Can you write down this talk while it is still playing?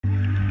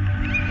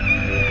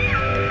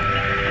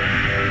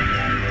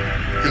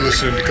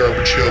listening to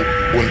Garbage Hill,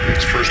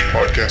 Winnipeg's first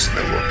podcast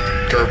network,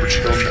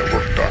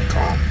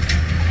 GarbageHillNetwork.com.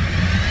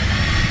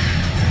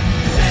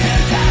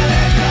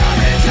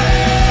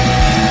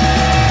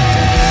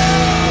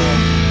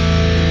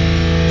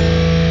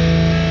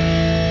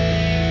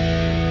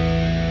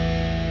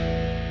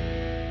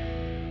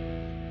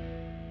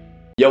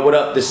 Yo, what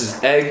up? This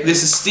is Egg.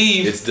 This is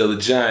Steve. It's Dill the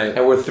Giant.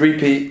 And we're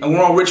 3P. And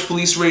we're on Rich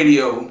Police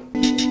Radio.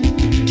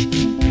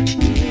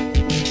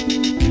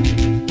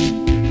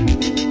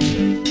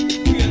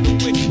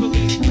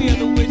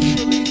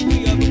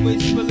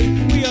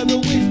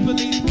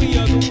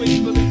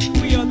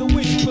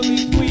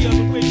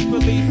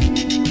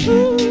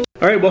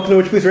 All right, welcome to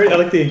Witch Police Radio. I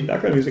like the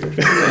background music.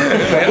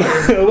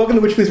 Welcome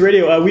to Witch Police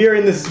Radio. We are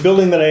in this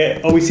building that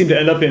I always seem to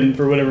end up in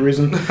for whatever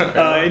reason,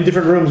 in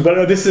different rooms.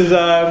 But this is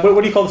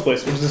what do you call this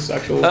place? What is this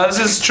actual? This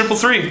is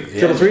 333.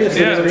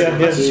 333.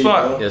 That's the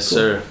spot. Yes,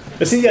 sir.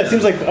 It seems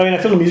like I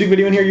filmed a music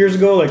video in here years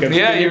ago. Like you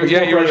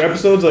were other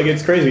episodes. Like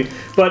it's crazy.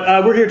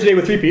 But we're here today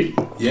with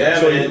 3P. Yeah,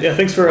 so, man. Yeah,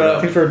 thanks for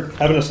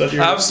having us.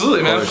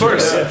 Absolutely, man. Of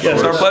course. Yeah,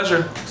 it's our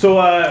pleasure. So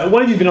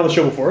one of you's been on the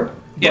show before.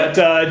 Yeah.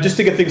 But just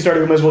to get things started,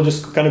 we might as well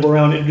just kind of go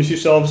around, introduce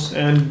yourselves,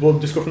 and we'll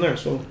just go from there.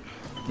 So.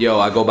 Yo,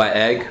 I go by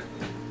Egg.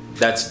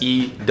 That's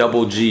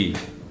E-double-G.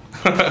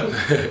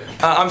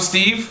 I'm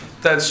Steve.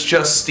 That's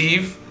just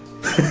Steve.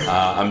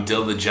 I'm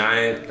Dill the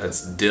Giant.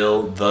 That's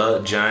Dill the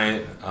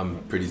Giant. I'm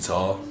pretty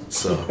tall,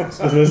 so. That's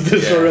sort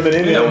of the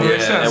name. Yeah,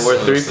 and we're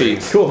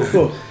 3P.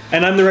 Cool.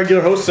 And I'm the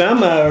regular host,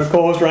 Sam. Our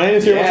co-host Ryan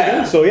is here once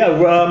again. So I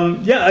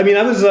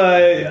was.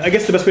 I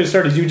guess the best way to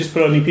start is you just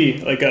put out an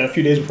EP like a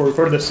few days before we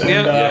recorded this,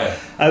 and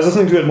I was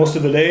listening to it most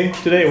of the day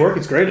today at work.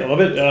 It's great. I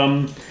love it.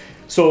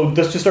 So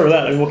let's just start with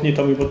that. What can you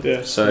tell me about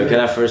the? So can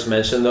I first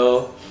mention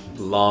though?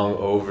 Long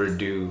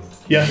overdue.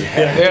 Yeah.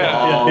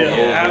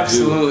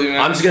 Absolutely, man.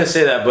 I'm just gonna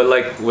say that, but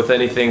like with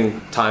anything,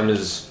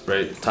 time's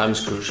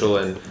crucial,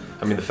 and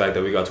I mean the fact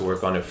that we got to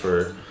work on it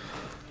for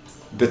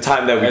the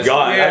time that we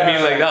got. Yeah. I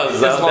mean, like that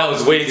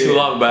was way too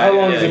long back. How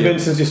long has it been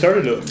since you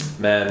started it?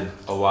 Man,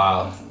 A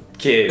while.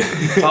 kid,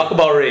 talk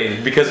about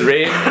Rain, because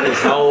Rain is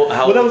how.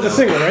 Well, that was the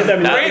single, right?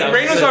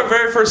 Rain was our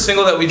very first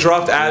single that we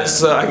dropped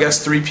as I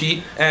guess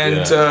 3P,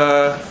 and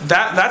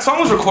that song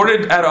was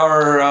recorded at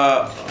our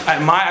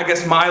at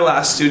my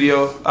last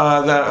studio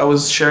that I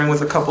was sharing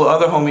with a couple of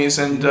other homies,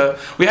 and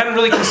we hadn't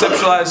really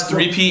conceptualized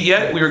 3P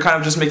yet. We were kind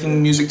of just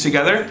making music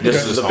together.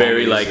 This was a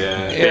very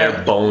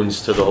bare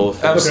bones to the whole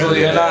thing.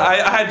 Absolutely, and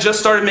I had just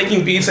started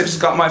making beats. I just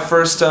got my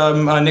first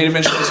Native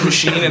Instruments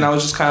machine, and I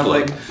was just kind of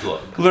like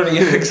learning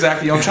it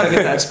exactly. I'm trying to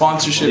get that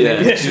sponsorship. Yeah,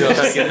 trying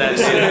to get that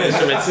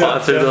instrument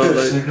sponsored.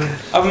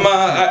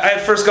 I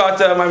had first got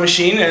my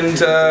machine,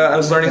 and I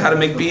was learning how to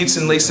make beats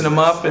and lacing them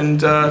up,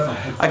 and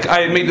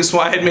I had made this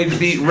one. I had made the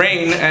beat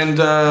Rain, and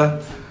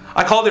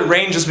I called it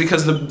Rain just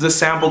because the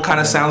sample kind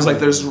of sounds like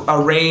there's a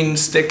rain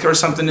stick or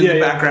something in the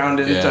background,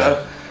 and it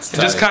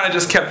just kind of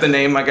just kept the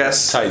name, I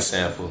guess. Tight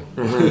sample.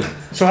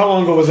 Mm-hmm. So how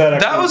long ago was that?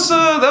 Actually?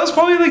 That was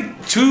probably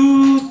like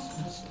 2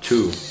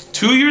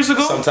 years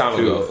ago. Sometime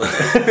ago.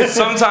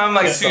 Sometime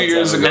like 2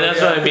 years ago. And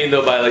that's what I mean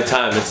though by like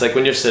time. It's like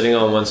when you're sitting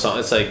on one song,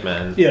 it's like,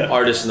 man,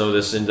 artists know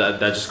this, and that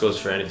just goes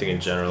for anything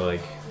in general.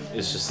 Like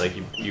it's just like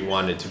you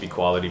want it to be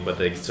quality, but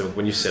like so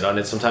when you sit on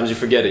it, sometimes you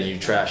forget it, you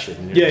trash it.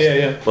 And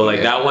But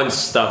like that one's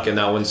stuck, and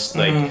that one's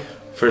like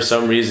for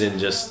some reason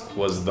just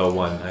was the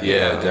one.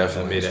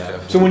 Definitely. Made it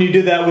happen. So when you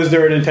did that, was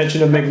there an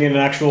intention of making it an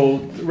actual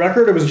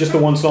record, or was it just the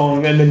one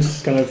song and then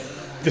just kind of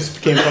this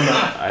came from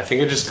that? I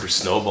think it just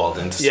snowballed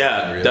into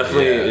something. Really.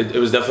 Definitely. It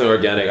was definitely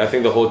organic. I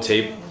think the whole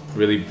tape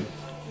really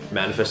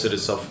manifested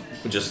itself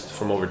just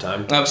from over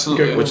time.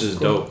 Absolutely. Which is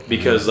dope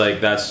because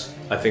like that's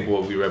I think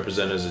what we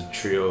represent as a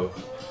trio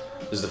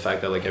is the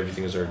fact that like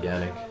everything is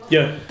organic.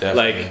 Yeah.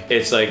 Definitely. Like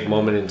it's like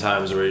moment in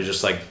times where you're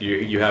just like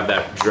you have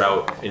that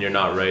drought and you're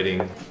not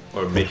writing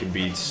or making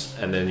beats,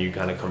 and then you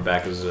kind of come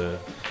back as a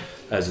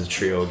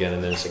trio again,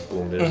 and then it's like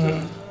boom,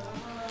 there's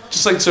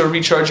just like to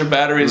recharge your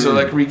batteries or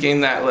like regain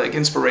that like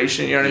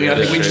inspiration, you know what I mean? I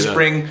think we just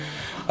bring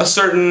a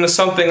certain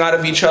something out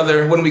of each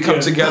other when we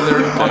come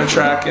together on a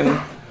track, and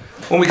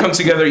when we come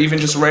together even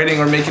just writing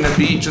or making a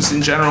beat just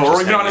in general, or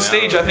even on a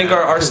stage. I think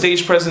our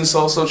stage presence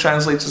also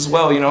translates as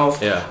well, you know.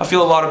 I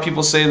feel a lot of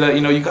people say that,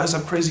 you know, you guys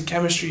have crazy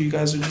chemistry, you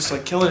guys are just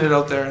like killing it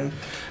out there, and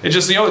it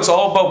just, you know, it's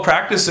all about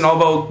practice and all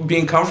about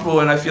being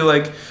comfortable, and I feel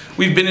like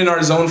we've been in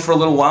our zone for a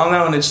little while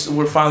now, and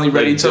we're finally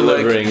ready to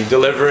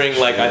delivering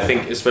like I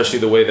think especially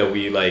the way that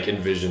we like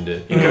envisioned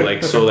it, you know,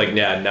 like so like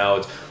now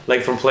it's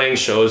like from playing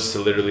shows to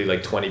literally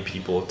like 20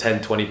 people,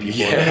 20 people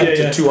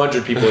to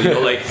 200 people, you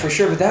know, like for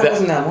sure. But that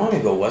wasn't that long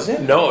ago, was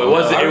it? No, it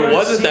wasn't. It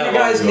wasn't that long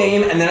ago. Your guy's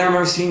name, and then I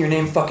remember seeing your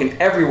name fucking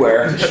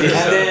everywhere. And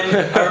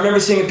then I remember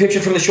seeing a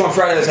picture from the show on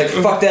Friday. I was like,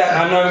 "Fuck that!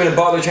 I'm not even gonna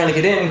bother trying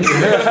to get in."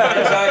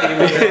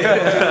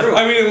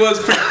 I mean, it was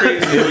pretty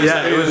crazy.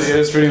 It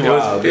was pretty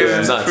wild. It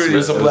was nuts. It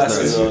was a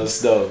blessing. It was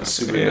dope.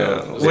 Super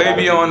dope. Way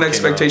beyond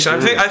expectation.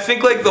 I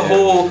think like the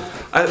whole.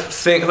 I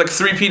think like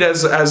 3P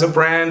as a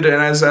brand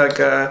and as like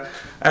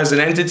as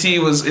an entity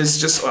is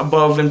just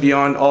above and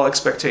beyond all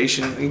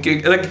expectation.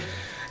 Like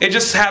it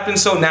just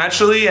happens so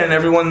naturally, and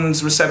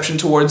everyone's reception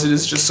towards it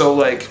is just so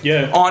like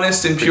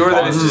honest and pure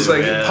that it's just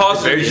like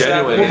positive. Very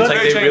genuine. Well, it's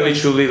like they really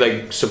truly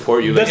like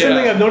support you. That's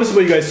something I've noticed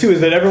about you guys too, is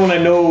that everyone I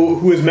know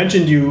who has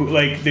mentioned you,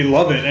 like they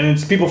love it, and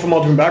it's people from all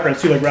different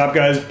backgrounds too, like rap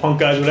guys, punk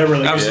guys, whatever.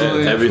 Like,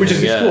 absolutely, which is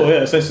cool.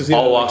 Yeah, it's nice to see.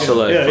 All walks of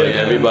life, like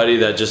everybody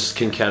that just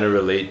can kind of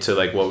relate to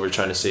like what we're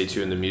trying to say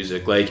to in the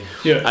music. Like,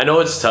 I know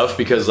it's tough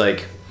because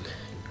like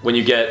when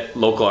you get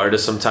local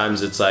artists,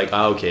 sometimes it's like,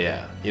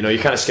 you know,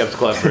 you're kind of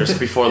skeptical at first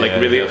before like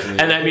really. Definitely.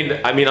 And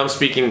I mean, I'm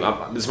speaking.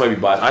 This might be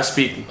biased. I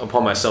speak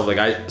upon myself.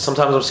 Like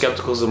sometimes I'm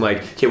skeptical because I'm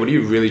like, okay, what are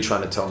you really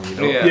trying to tell me? You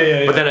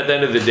know? But then at the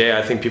end of the day,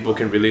 I think people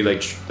can really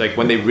like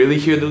when they really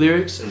hear the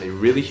lyrics and they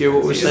really hear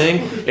what we're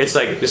saying, it's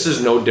like this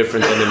is no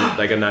different than in,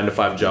 like a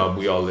 9-to-5 job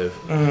we all live.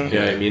 You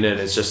know what I mean? And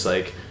it's just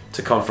like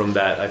to come from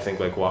that. I think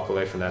like walk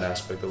away from that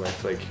aspect of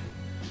life, like.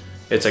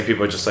 It's like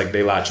people are just like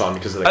they latch on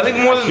because like, I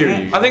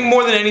think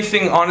more than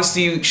anything,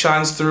 honesty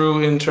shines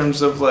through in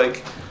terms of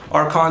like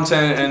our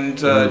content and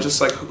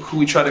just like who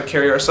we try to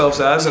carry ourselves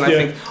as. And I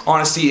think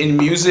honesty in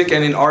music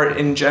and in art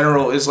in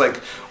general is like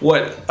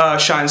what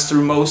shines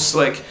through most.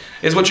 Like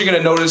is what you're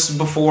gonna notice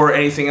before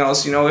anything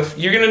else. You know, if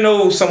you're gonna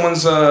know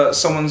someone's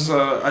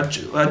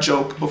a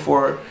joke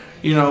before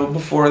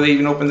they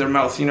even open their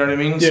mouth. You know what I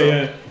mean?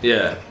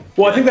 Yeah.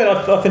 Well, I think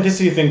that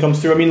authenticity thing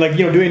comes through. I mean, like,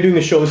 you know, doing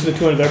the show, this is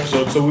the 200th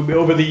episode, so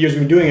over the years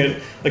we've been doing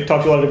it, like,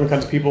 talked to a lot of different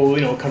kinds of people,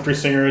 you know, country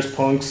singers,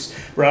 punks,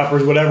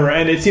 rappers, whatever,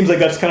 and it seems like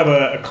that's kind of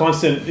a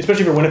constant,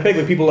 especially for Winnipeg,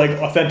 like, people like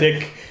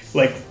authentic,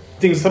 like,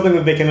 things, something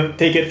that they can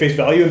take at face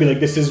value and be like,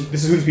 this is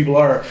who these people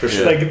are. For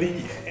sure. Like,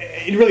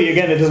 it really,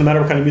 again, it doesn't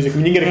matter what kind of music. I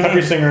mean, you can get a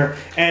country singer,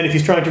 and if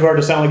he's trying too hard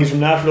to sound like he's from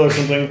Nashville or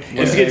something,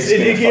 yeah,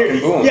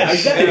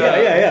 exactly,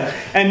 yeah.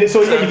 And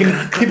so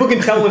people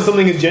can tell when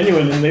something is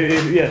genuine, and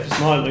it's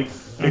not, like,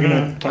 they're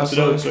gonna toss it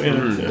out. So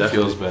that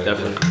feels bad.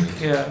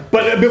 Definitely. Yeah.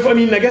 But I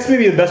mean, I guess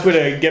maybe the best way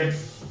to get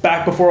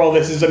back before all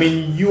this is, I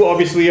mean, you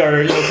obviously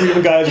are 3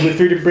 different guys with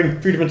bring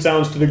 3 different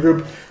sounds to the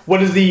group.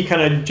 What is the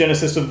kind of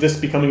genesis of this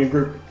becoming a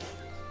group?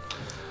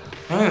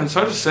 Man, it's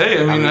hard to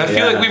say. I mean, I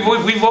feel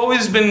like we've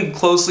always been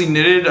closely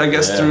knitted, I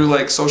guess, through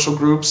like social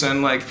groups,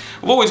 and like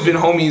we've always been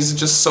homies. It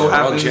just so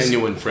happens. We're all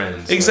genuine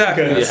friends.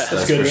 Exactly. Okay,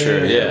 that's good for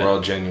sure. Yeah, we're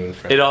all genuine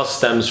friends. It all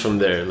stems from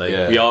there.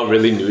 Like we all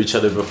really knew each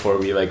other before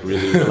we like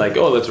really were like,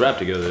 oh, let's rap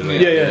together.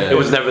 Like, It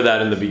was never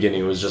that in the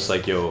beginning. It was just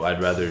like, yo,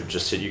 I'd rather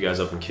just hit you guys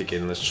up and kick it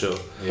and let's chill.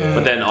 Yeah.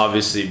 But then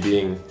obviously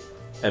being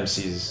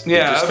MCs.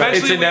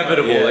 It's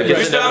inevitable.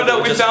 We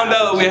found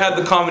out that we had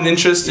the common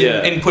interest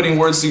in putting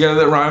words together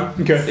that rhyme.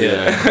 Okay.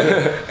 Yeah.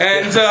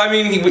 And I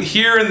mean,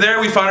 here and there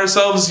we found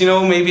ourselves, you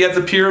know, maybe at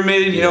the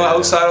Pyramid, you know,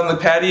 outside on the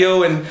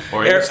patio, and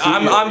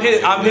I'm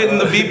hitting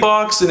the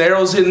beatbox, and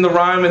Errol's hitting the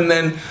rhyme, and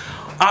then.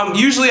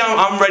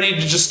 I'm ready to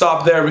just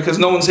stop there because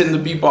no one's hitting the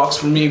beatbox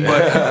for me,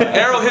 but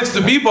Errol hits the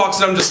beatbox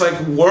and I'm just like,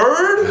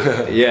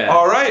 word? Yeah.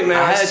 All right, man.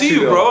 I see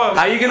you, bro.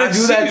 How you gonna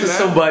do that to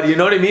somebody? You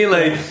know what I mean?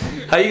 Like,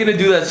 how you gonna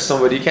do that to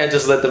somebody? You can't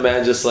just let the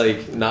man just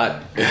like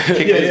not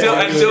kick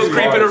still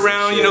creeping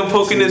around, you know,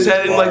 poking his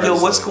head and like, yo,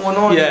 what's going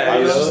on? I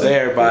was just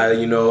there by,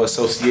 you know,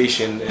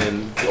 association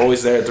and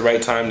always there at the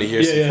right time to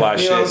hear some fly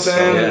shit. You know what I'm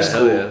saying? So it was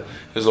cool.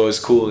 It was always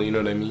cool, you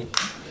know what I mean?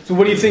 So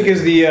what do you think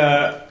is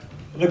the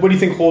what do you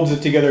think holds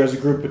it together as a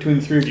group between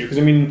the 3 of you? Because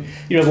I mean,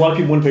 you know, there's a lot of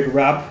people in Winnipeg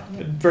rap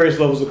at various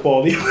levels of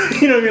quality. You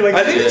know what I mean? Like,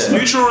 I think it's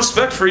mutual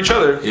respect for each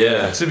other.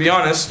 Yeah. To be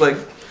honest, like,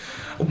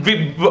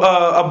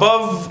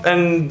 above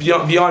and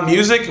beyond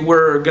music,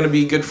 we're gonna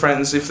be good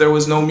friends. If there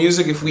was no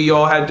music, if we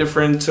all had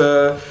different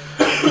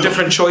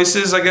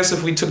choices, I guess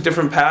if we took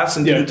different paths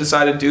and didn't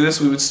decide to do this,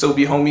 we would still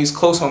be homies,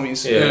 close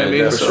homies. Yeah, you know what I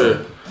mean? For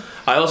sure.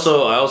 I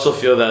also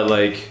feel that,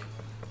 like,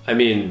 I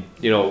mean,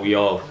 you know, we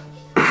all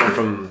come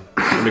from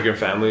immigrant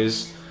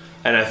families,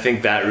 and I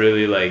think that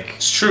really like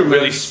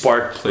really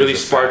sparked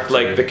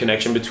like the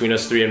connection between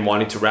us 3 and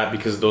wanting to rap,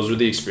 because those were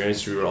the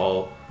experiences we were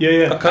all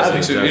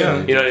accustomed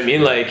to. You know what I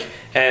mean? Like,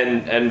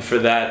 and for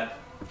that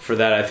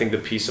I think the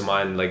peace of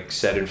mind like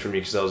set in for me,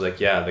 because I was like,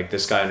 like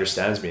this guy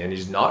understands me and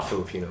he's not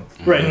Filipino,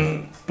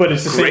 right? But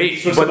it's the great.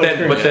 Same, but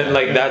then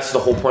like that's the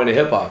whole point of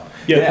hip hop.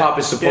 Hip hop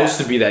is supposed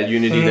to be that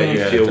unity that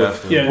you feel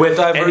with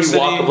any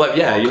walk of life.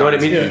 You know what I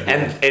mean?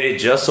 And it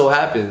just so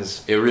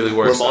happens it really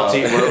works.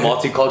 We're a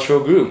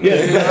multicultural group.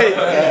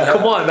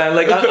 Come on, man.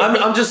 Like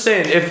I'm just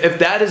saying, if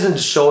that doesn't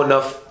show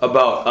enough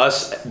about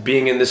us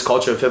being in this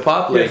culture of hip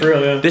hop, like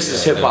this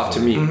is hip hop to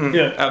me.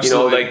 Absolutely. You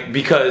know, like,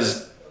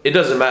 because it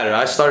doesn't matter.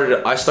 I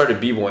started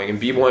b-boying, and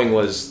b-boying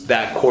was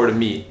that core to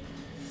me.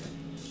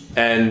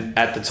 And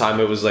at the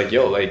time, it was like,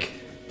 yo, like,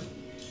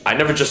 I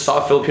never just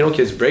saw Filipino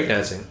kids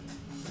breakdancing.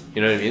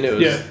 You know what I mean? It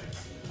was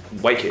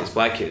white kids,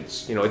 black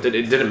kids. You know, it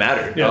didn't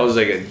matter. I was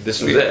like,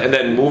 this was it. And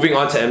then moving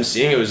on to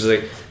MCing, it was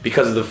like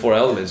because of the 4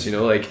 elements. You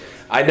know, like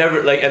I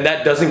never like, and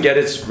that doesn't get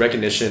its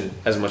recognition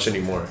as much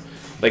anymore.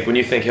 like when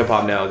you think hip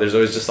hop now, there's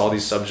always just all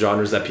these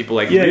subgenres that people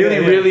like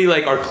really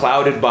like are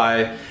clouded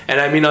by. And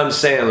I mean, I'm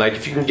saying like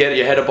if you can get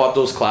your head up off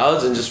those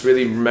clouds and just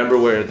really remember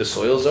where the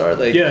soils are,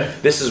 like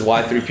this is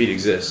why 3-Peat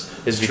exists.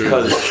 Is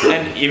because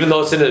and even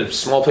though it's in a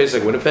small place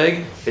like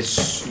Winnipeg,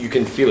 you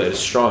can feel it. It's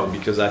strong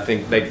because I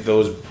think like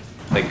those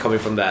like coming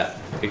from that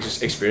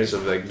experience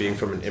of like being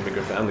from an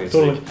immigrant family, it's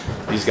like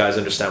these guys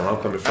understand where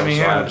I'm coming from,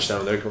 I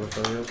understand where they're coming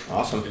from.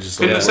 Awesome.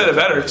 Couldn't have said it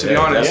better, to be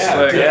honest.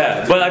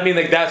 But I mean,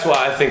 like that's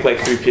why I think like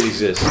 3-Peat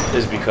exists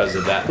is because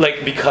of that.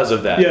 Like because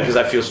of that, because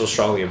I feel so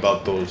strongly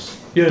about those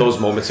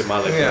moments in my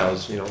life when I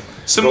was,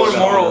 similar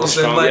morals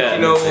and like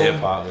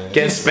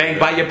getting spanked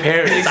by your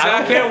parents. Exactly. I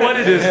don't care what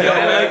it is.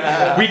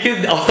 Like we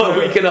can.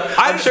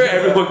 I'm sure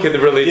everyone can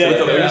relate to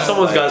it.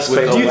 Someone's got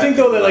spanked. Do you think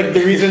though that like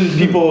the reason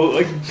people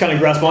like kind of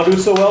grasp onto it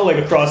so well, like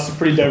across a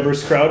pretty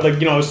diverse crowd,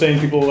 like I was saying,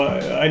 people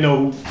I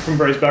know from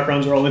various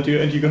backgrounds are all into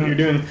what you're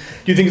doing. Do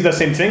you think it's that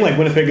same thing? Like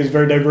Winnipeg is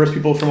very diverse,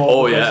 people from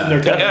all.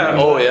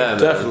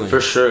 Definitely for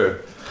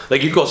sure.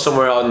 Like you go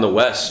somewhere out in the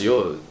West,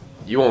 you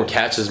won't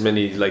catch as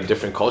many like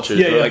different cultures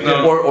or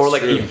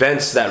like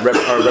events that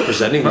are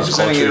representing these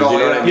cultures. You know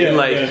what I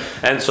mean?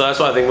 And so that's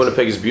why I think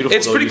Winnipeg is beautiful.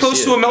 It's pretty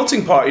close to a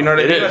melting pot. You know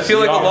what I mean? I feel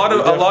like a lot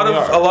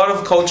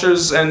of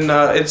cultures and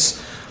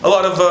it's a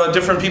lot of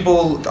different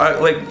people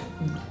like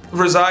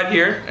reside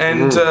here,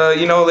 and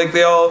like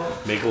they all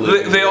make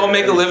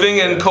a living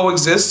and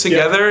coexist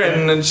together,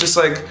 and it's just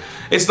like.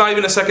 It's not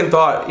even a second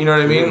thought, you know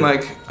what I mean?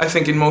 Like, I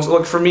think in most,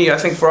 like for me, I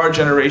think for our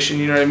generation,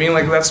 you know what I mean?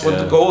 Like, that's what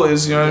the goal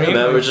is, you know what I mean?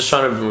 Man, we're just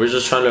trying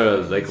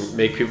to like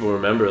make people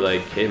remember,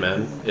 like, hey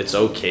man, it's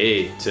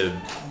okay to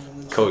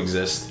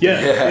coexist.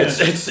 There's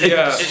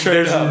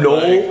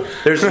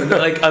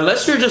like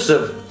unless you're just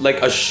a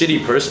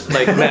shitty person,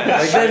 like man,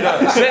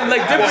 then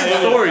like different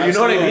story, you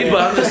know what I mean?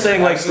 But I'm just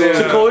saying like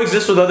to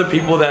coexist with other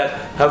people that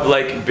have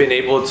like been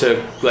able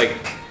to like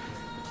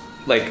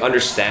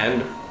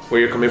understand where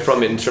you're coming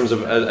from in terms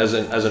of as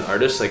an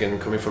artist, like, and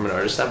coming from an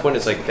artist standpoint,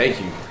 it's like thank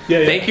you,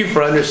 thank you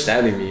for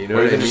understanding me. You know,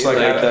 or what I mean? Just like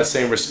have that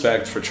same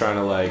respect for trying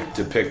to like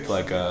depict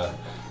like a,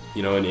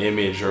 an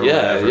image or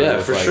whatever.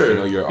 With, for like,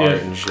 sure. Your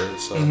art and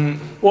shit. So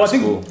well, I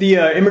think the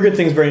immigrant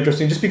thing is very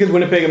interesting, just because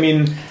Winnipeg. I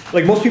mean,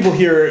 like most people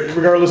here,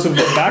 regardless of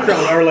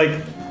background, are like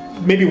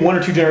maybe 1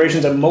 or 2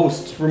 generations at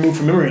most removed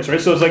from immigrants, right?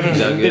 So it's like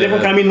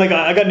different. I mean, like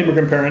I got an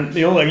immigrant parent,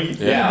 like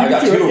I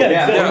got 2.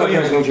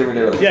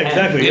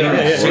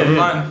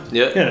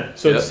 Yeah.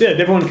 So it's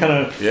everyone kind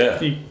of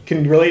you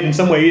can relate in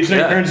some way. It's not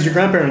your parents, it's your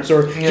grandparents,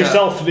 or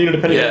yourself,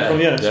 depending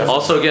on So.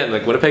 Also, again,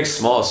 like Winnipeg's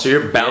small, so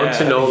you're bound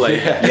to know like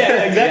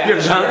exactly.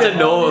 You're bound to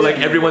know like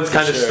everyone's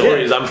kind of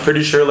stories. I'm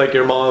pretty sure like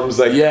your mom's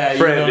like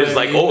friend is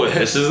like, oh,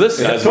 this is this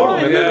guy's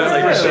mom, and then it's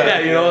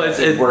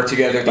like it's work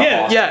together.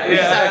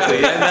 Exactly,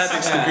 and that's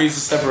 6 degrees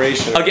of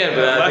separation. Again,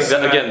 but I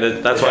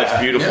think that's why it's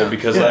beautiful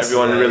because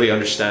everyone really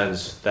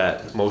understands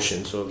that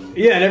motion. So and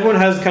everyone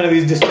has kind of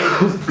these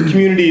distinct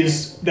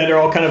communities that are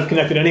all kind of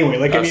connected anyway.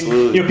 Like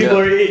absolutely. I mean, people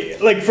are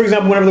like, for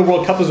example, whenever the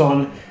World Cup is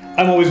on,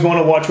 I'm always going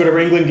to watch whatever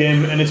England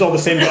game, and it's all the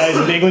same guys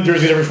in the England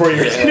jerseys every 4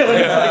 years.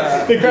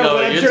 You're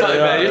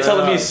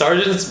telling me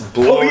Sargent's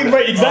blown. Oh,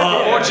 right,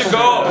 exactly.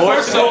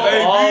 Portugal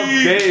all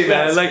day,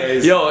 man. Like,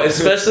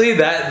 especially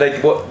that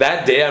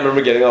that day. I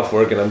remember getting off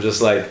work, and I'm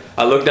just like,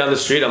 I look down the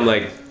street, I'm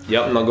like,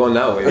 yep, I'm not going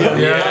that way.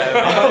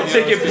 I'm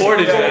taking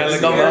Portage, man.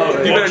 Like, I'm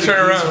out. You better turn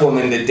around.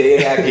 Woman the day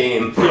of that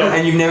game,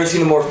 and you've never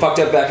seen a more fucked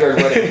up backyard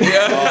wedding.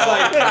 It's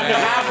like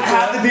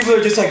half the people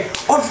are just like,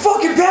 on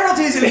fucking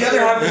penalties, and the other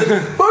half is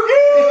like, fuck you!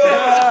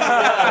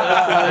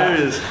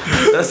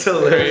 That's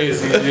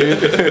hilarious, dude.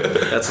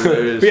 That's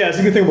hilarious. But it's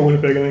a good thing about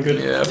Winnipeg, I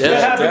think.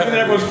 That happens, and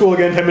everyone's cool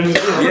again 10 minutes.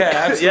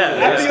 After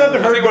you let the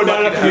herd go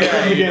down after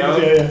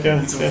the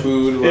game. Some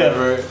food,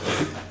 whatever.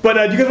 But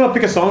do you guys want to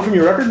pick a song from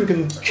your record? We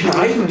can. You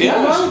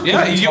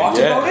talked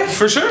about it?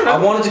 For sure. I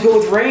wanted to go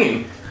with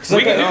Rain.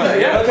 We can do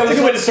that, It's a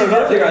good way to start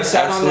off. I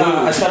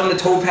sat on the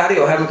Toad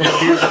patio having a couple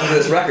beers after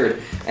this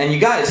record, and you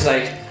guys,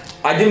 like,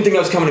 I didn't think I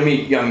was coming to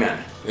meet young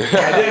men.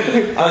 I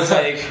didn't. I was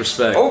like,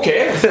 respect.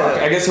 Okay,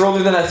 I guess they're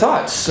older than I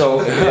thought. So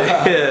we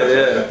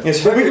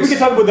can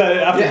talk about that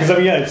after, because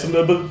it's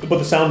about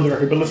the sound of the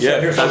record. But let's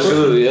hear some.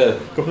 Absolutely,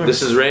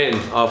 This is Rain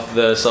off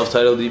the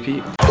self-titled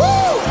EP.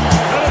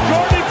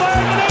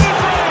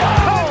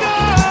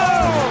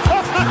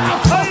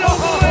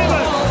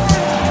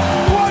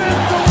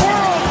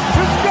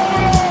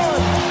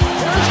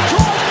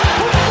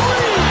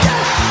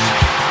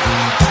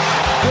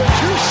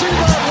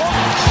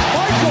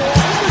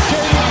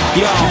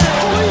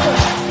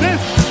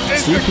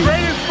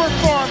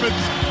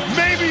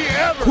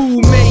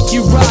 Who make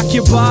you rock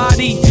your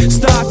body?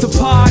 Start the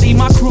party,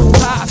 my crew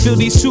hot. Feel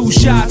these 2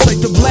 shots like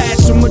the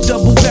blast from a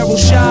double barrel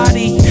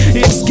shotty.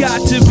 It's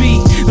got to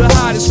be the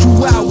hottest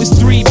crew out is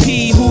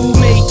 3P. Who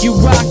make you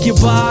rock your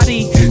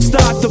body?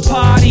 Start the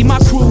party, my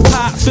crew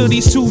hot. Feel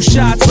these 2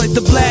 shots like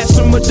the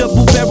blast from a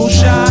double barrel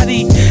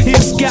shotty.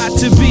 It's got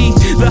to be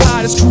the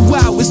hottest crew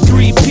out is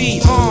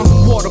 3P.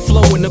 Water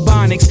flow in the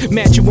Bonics,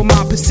 matching with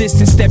my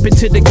persistent. Step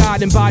into the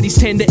garden, bodies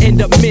tend to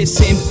end up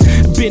missing.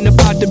 Been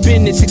about the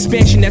business,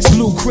 expansion that's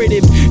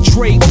lucrative.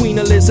 Trade Queen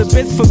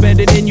Elizabeth for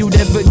better than you'd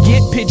ever get.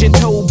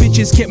 Pigeon-toed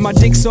bitches kept my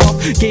dicks off.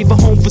 Gave a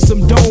home for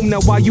some dome,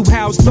 now while you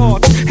house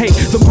thoughts. Hey,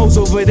 them hoes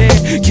over there,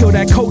 kill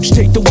that coach,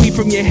 take the weed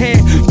from your hair.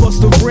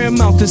 Bust the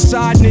rim out the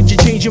side, ninja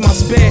changing my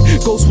spare.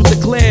 Ghost with the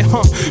glare,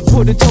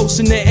 put a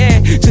toast in the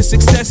air. To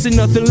success and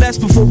nothing less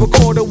before a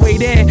quarter way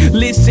there.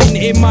 Listen,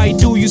 it might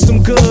do you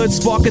some good.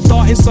 Spark a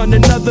thought and son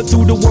another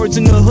through the words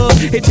in the hood.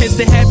 It tends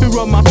to happen,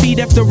 run my feet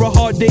after a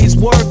hard day's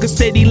work. A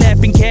steady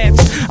laughing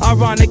cats.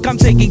 Ironic, I'm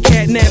taking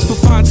cat naps,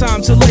 but find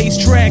time to lace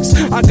tracks.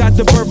 I got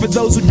the birth for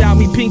those who doubt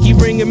me, pinky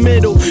ring in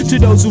middle. To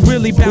those who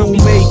really bound me,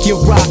 make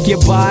you rock your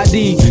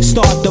body.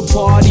 Start the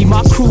party,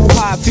 my crew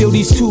high. Feel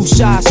these two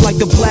shots like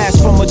the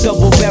blast from a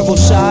double barrel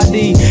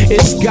shotty.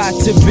 It's got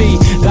to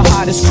be the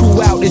hottest crew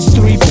out. It's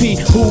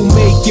 3P. Who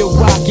make you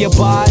rock your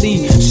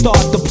body?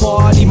 Start the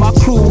party, my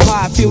crew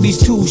high. Feel these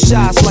two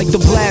shots like the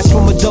blast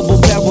from a double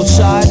barrel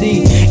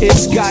shotty.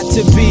 It's got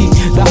to be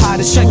the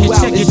hottest crew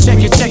out.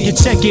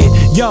 Check it.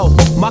 Yo,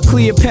 my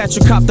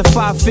Cleopatra copped the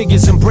 5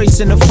 figures,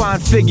 embracing a fine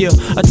figure.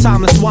 A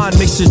timeless wine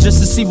mixture just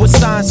to see what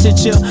signs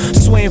hit ya.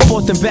 Swaying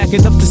forth and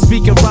backing up to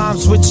speaking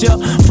rhymes with ya.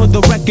 For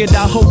the record,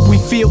 I hope we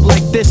feel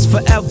like this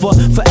forever.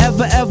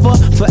 Forever, ever,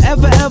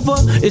 forever, ever.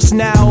 It's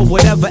now or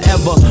whatever,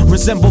 ever.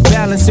 Resemble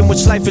balance in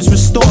which life is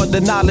restored.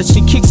 The knowledge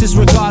she kicks is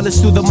regardless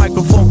through the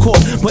microphone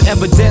cord. But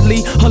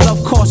evidently, her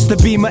love cost the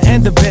Beamer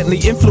and the Bentley.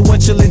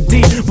 Influential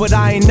indeed, but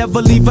I ain't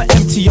never leave her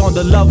empty on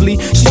the lovely.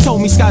 She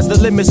told me sky's the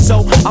limit,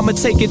 so I'ma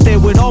take it there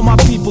with all my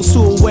peoples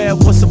who aware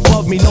of what's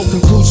above me. No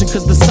conclusion,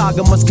 cause the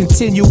saga must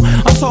continue.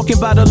 I'm talking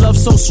about a love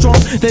so strong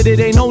that it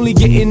ain't only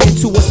getting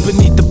into what's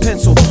beneath the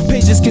pencil.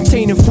 Pages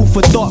containing food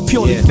for thought,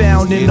 purely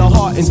found in the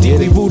heart and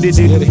deeply rooted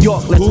in New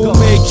York. Let's go.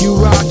 Make you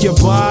rock your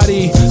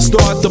body,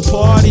 start the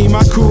party.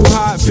 My crew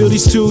hot, feel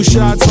these two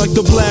shots like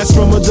the blast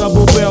from a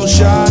double barrel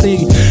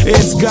shotty.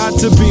 It's got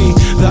to be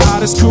the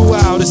hottest crew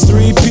out. It's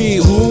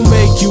 3P. Who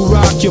make you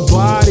rock your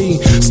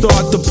body?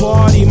 Start the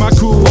party. My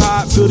crew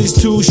hot, feel these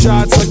two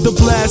shots like the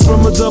blast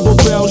from a double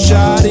barrel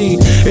shotty.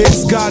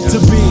 It's got to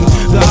be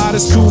the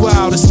hottest crew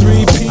out. It's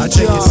 3P. I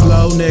take it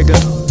slow, nigga.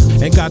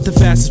 Ain't got the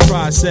fastest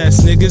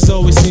process. Niggas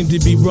always seem to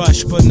be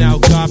rushed, but now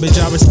garbage.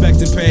 I respect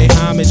and pay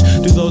homage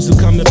to those who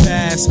come to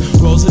pass.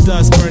 Rolls of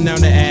dust, burn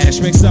down the ash.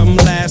 Make something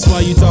last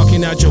while you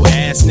talking out your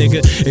ass,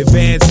 nigga.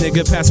 Advance,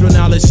 nigga. Pass my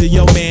knowledge to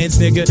your mans,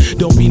 nigga.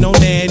 Don't be no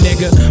nan,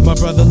 nigga. My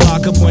brother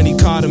lock up when he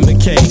caught him a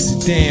case.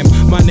 Damn,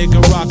 my nigga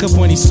rock up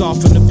when he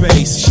softened the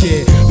bass.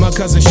 Shit, my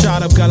cousin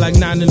shot up, got like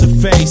 9 in the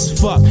face.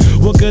 Fuck,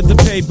 what good the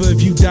paper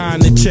if you die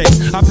in the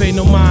chase? I pay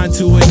no mind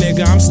to it,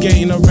 nigga. I'm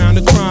skating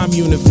around the crime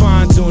unit,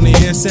 fine tuning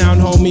it, sound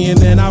homie, and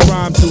then I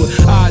rhyme to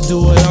it. I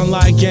do it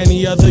unlike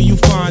any other, you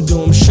find to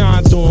him.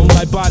 Shine through him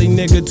like body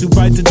nigga, too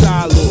bright to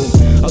dilute.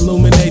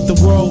 Illuminate the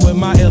world with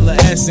my illa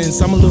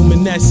essence. I'm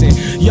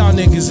illuminescent, y'all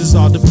niggas is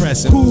all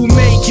depressing. Who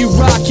make you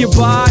rock your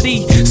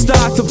body?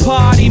 Start the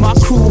party, my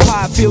crew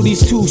high. Feel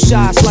these two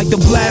shots like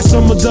the blast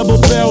from a double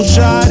barrel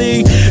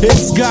shotty.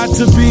 It's got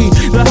to be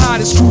the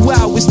hottest crew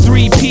out. It's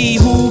 3P.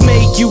 Who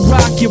make you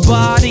rock your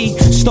body?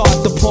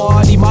 Start the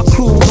party, my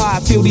crew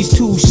high. Feel these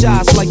two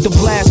shots like the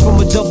blast from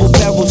a double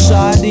barrel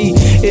shotty.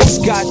 It's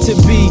got to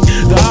be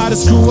the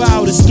hottest crew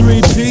out. It's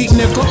 3P,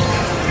 nigga.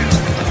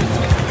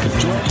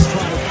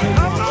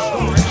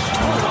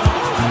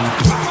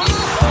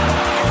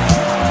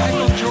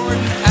 Michael Jordan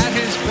at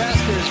his best.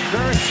 There's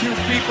very few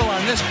people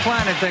on this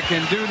planet that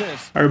can do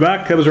this. All right,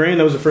 back. That was Rain.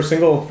 That was the first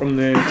single from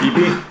the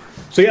EP.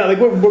 So yeah, like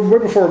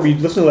right before we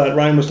listened to that,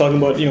 Ryan was talking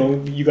about, you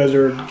know, you guys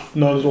are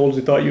not as old as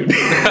they thought you'd be.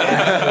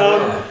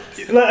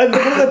 One of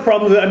the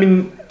problems, I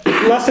mean,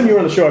 last time you were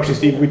on the show, actually,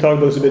 Steve, we talked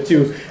about this a bit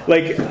too.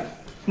 Like,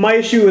 my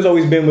issue has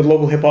always been with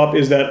local hip hop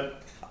is that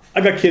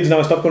I got kids now.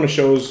 I stopped going to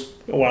shows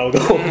a while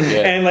ago,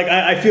 and like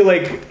I feel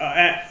like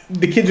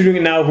the kids are doing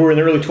it now who are in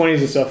their early 20s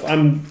and stuff.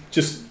 I'm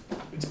just,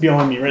 it's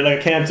beyond me, right? Like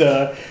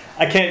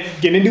I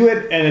can't get into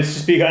it, and it's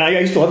just because I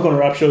used to love going to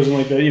rap shows in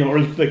like the, you know,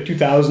 early, like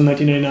 2000,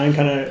 1999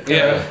 kind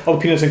of all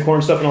the Peanuts and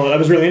Corn stuff and all that. I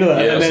was really into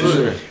that. And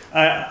then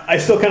I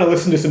still kind of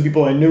listened to some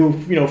people I knew,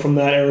 you know, from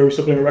that era who were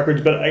still playing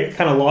records, but I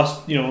kind of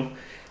lost, you know,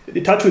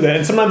 touch with that.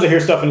 And sometimes I hear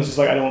stuff and it's just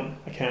like I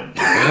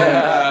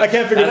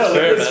can't figure it out.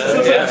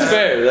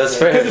 That's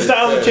fair. Because the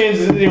styles have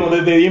changed, you know,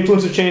 the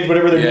influence have changed.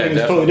 Whatever they're doing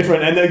is totally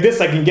different. And like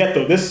this I can get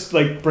though. This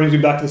like brings me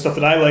back to the stuff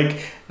that I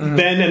like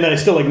then and that I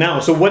still like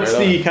now. So what's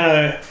the kind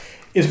of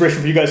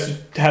inspiration for you guys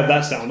to have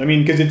that sound? I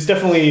mean, because it's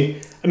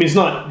definitely, I mean, it's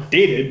not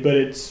dated, but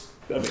it's.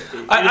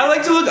 I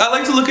like to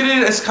look at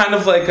it as kind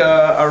of like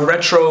a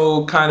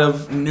retro kind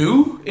of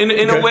new in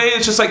a way.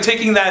 It's just like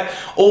taking that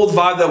old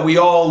vibe that we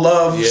all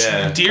love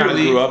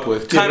dearly,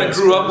 kind of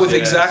grew up with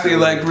exactly,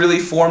 like really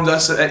formed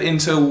us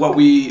into what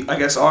we, I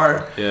guess,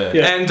 are.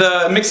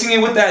 And mixing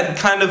it with that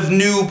kind of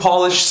new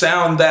polished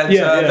sound that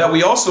that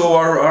we also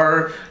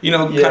are you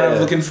know, kind of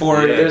looking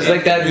for. There's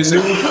like that new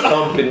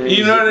thump in music.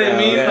 You know what I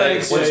mean?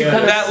 Like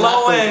that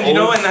low end, you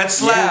know, and that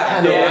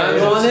slap.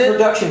 It's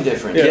production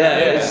different.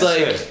 It's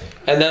like.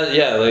 And that,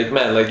 yeah, like,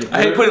 man, like...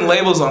 I hate putting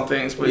labels on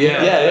things, but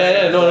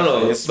yeah,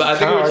 no. But I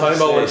think we were talking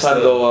about one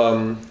time,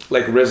 though,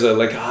 like RZA,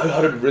 like,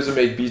 how did RZA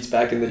make beats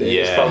back in the day?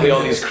 It's probably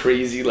all these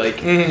crazy, like,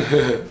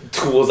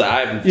 tools that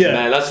I've...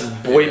 Man, that's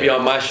way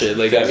beyond my shit.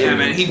 Like, I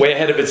mean, way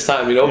ahead of its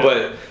time, you know?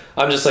 But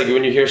I'm just, like,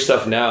 when you hear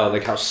stuff now,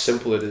 like, how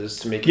simple it is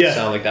to make it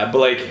sound like that. But,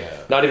 like,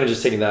 not even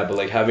just taking that, but,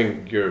 like,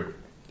 having your...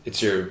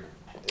 It's your...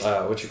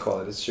 what you call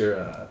it? It's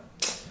your...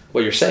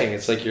 what you're saying.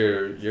 It's, like,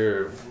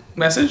 your...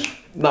 Message?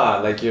 Nah,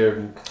 like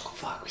your...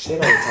 Fuck, we say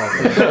it all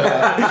the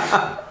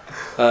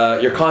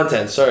time. Your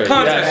content, sorry.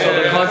 Content. Yeah,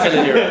 so the content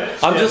in your...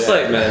 I'm just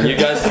like, man, you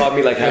guys caught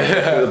me like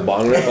halfway through the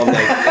bong rip. I'm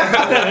like...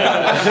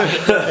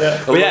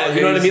 But yeah,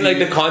 you know what I mean? Like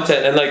the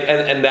content and like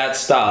and that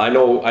style. I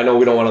know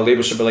we don't want to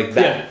label shit, but like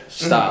that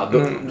style.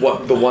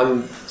 The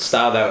one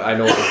style that I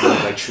know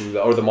like truly,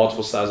 or the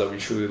multiple styles that we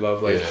truly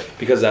love, like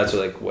because that's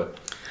like what...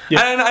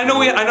 Yeah. And I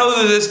know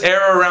there's this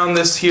era around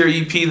this here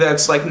EP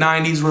that's like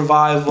 90s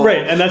revival.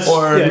 Right, and that's... you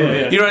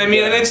know what I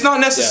mean? And it's not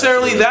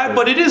necessarily that,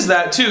 but it is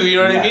that too, you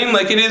know what I mean?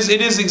 Like it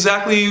is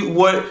exactly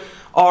what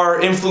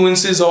our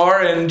influences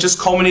are and just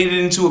culminated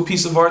into a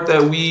piece of art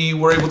that we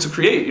were able to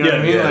create, you know what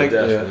I mean? Yeah, like,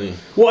 definitely.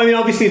 Well, I mean,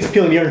 obviously it's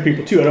appealing to younger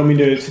people too. I don't mean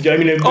to suggest...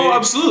 I mean,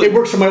 absolutely. It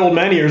works for my old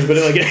man ears, but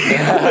like...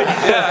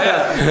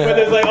 But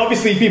there's like,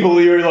 obviously people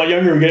who are a lot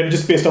younger get it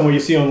just based on what you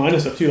see online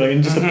and stuff too, like,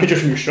 and just the pictures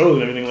from your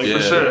shows and everything. Like, for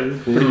sure.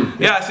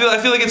 Yeah, I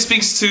feel like it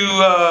speaks to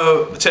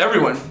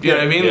everyone, you know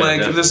what I mean?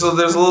 Like, there's a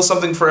little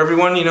something for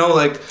everyone, you know,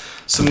 like...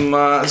 Some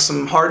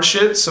hard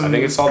shit. I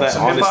think it's all that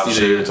honesty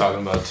that you were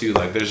talking about too.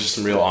 Like there's just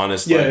some real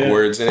honest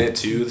words in it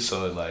too,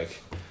 so it like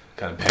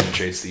kind of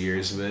penetrates the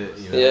ears a bit.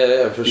 You know?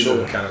 Yeah, for People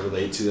sure. kind of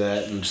relate to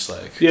that and just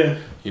like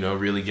you know,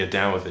 really get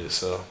down with it.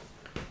 So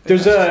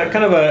there's a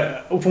kind of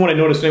a, from what I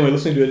noticed anyway,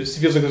 listening to it, it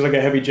feels like there's like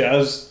a heavy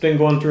jazz thing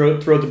going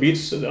throughout the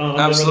beats.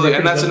 Absolutely,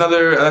 and that's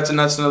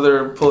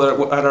another pull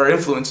at our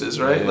influences,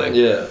 right?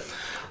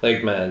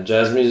 Like, man,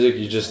 jazz music,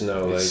 you just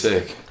know, like... It's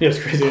sick. Yeah,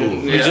 it's crazy.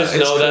 Cool. You just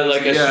know that,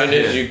 like, as soon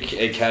as you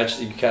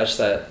catch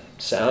that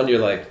sound, you're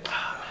like,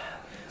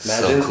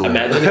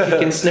 imagine if you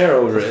can snare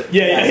over it.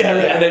 Yeah.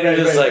 And then you're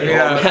just like,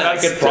 man, I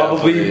could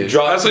probably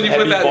drop some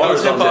heavy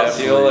bars on that.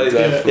 You know, like,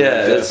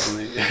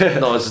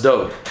 no, it's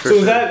dope. So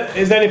is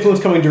that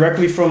influence coming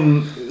directly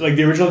from, like,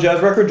 the original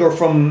jazz records, or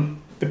from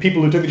the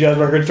people who took the jazz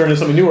records turned into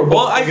something new, or both?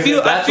 Well, I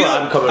feel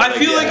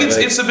like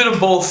it's a bit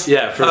of both.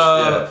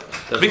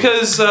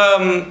 Because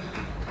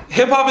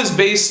hip hop is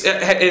based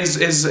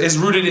is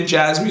rooted in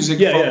jazz music,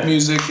 folk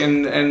music,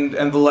 and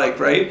the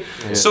like, right?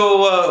 Yeah.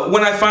 So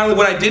when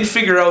I did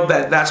figure out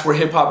that that's where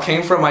hip hop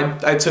came from,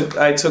 I took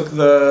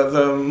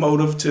the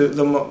motive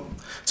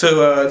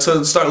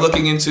to start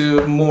looking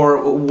into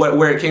more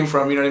where it came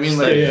from. You know what I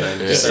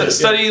mean?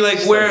 Study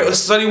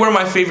where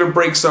my favorite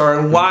breaks are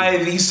and why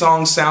these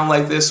songs sound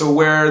like this, or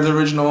where the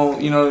original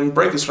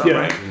break is from,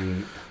 right?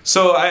 Mm-hmm.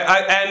 So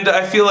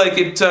I feel like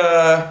it.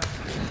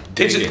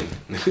 Digging.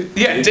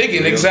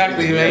 Digging,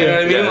 exactly, man. You know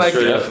what I mean? Like,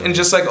 and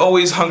just like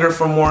always hunger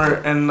for more,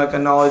 and like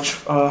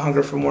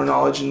hunger for more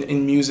knowledge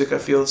in music. I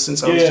feel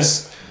since I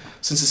was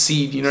since a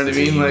seed, you know what I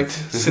mean? Like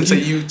since a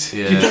youth.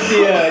 Yeah. Do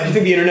you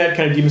think the internet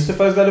kind of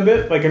demystifies that a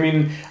bit? Like, I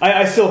mean,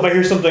 I still, if I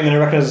hear something and I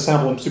recognize a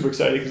sample, I'm super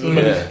excited.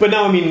 But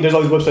now, I mean, there's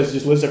all these websites that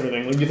just list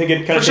everything. Like, do you think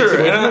it kind of takes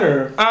away from it?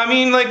 Or? I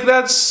mean, like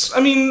those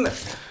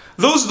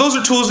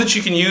are tools that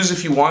you can use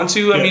if you want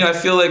to. I mean, I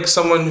feel like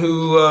someone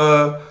who.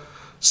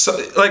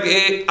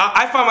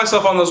 I find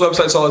myself on those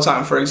websites all the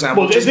time, for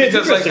example, just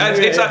because like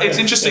it's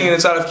interesting and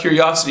it's out of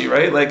curiosity,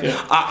 right? Like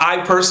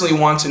I personally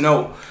want to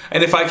know,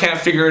 and if I can't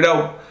figure it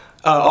out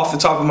off the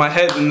top of my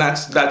head, then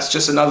that's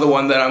just another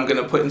one that I'm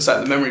gonna put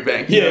inside the memory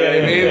bank. You know what I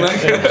mean?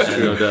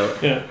 No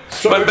doubt. Yeah.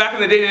 But back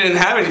in the day, they didn't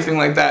have anything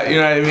like that. You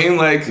know what I mean?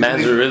 Like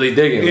mans are really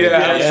digging.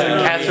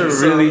 Cats are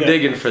really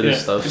digging for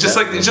this stuff. It's just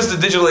like it's just the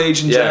digital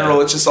age in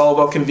general. It's just all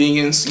about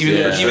convenience.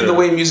 Even the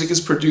way music is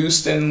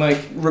produced and like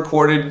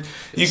recorded,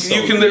 you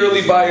can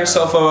literally buy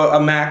yourself a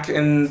Mac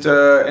and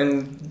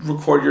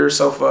record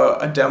yourself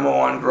a demo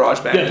on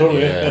GarageBand. Yeah,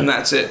 totally. And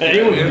that's it. And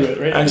anyone can do it,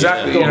 right?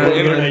 Exactly.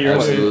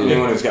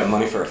 Anyone who's got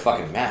money for a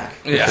fucking Mac.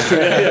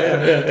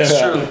 It's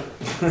true.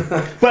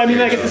 But I mean,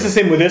 I guess it's the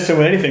same with this and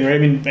with anything, right? I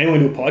mean, anyone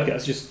do a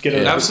podcast, just get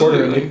a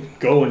recorder and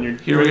go, and you're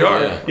here. We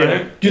are.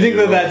 Right? Do you think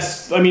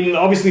that's? I mean,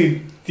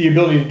 obviously, the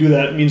ability to do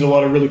that means a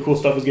lot of really cool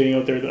stuff is getting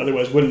out there that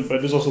otherwise wouldn't. But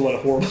there's also a lot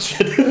of horrible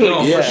shit.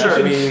 No, for sure.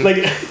 I mean,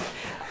 like.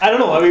 I don't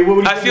know. I mean, what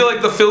would you feel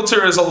like the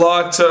filter is a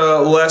lot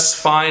less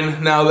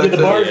fine now that the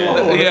bar's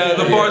lower.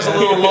 The bar's a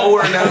little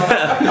lower now.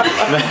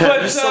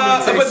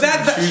 but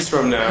that choose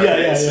from now.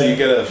 So you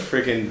get a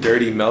freaking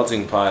dirty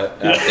melting pot.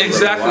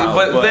 Exactly.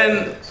 But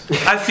then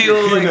I feel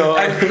like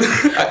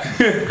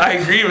I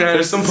agree, man.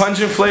 There's some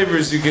pungent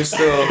flavors you can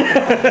still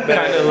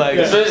kind of like.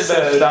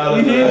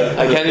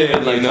 I can't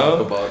even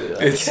talk about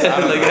it. It's I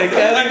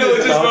know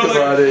it's just talk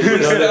about it.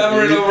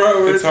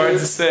 It's hard to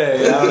say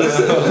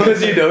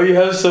because you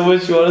have so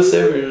much you want to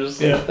say, but you're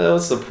just like,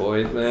 what's the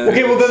point, man?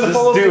 Okay, well then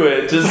just do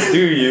it. Just do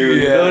you.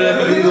 You know what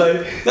I mean?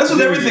 Like that's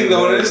with everything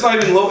though, and it's not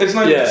even it's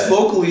not even just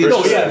locally.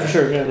 For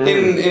sure.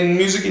 In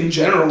music in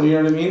general, you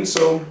know what I mean?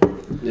 So.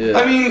 Yeah.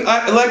 I mean,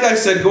 like I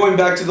said, going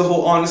back to the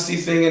whole honesty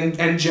thing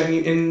and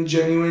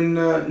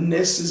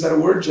genuineness, is that a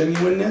word?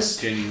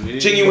 Genuineness?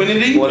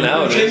 Genuinity? Well,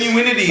 now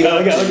genuinity.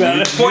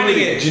 Pointing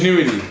it.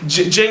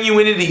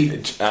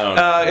 Genuinity. I don't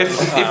know.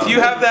 If you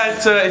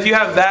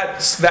have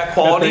that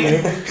quality,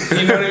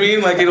 you know what I mean?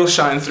 Like, it'll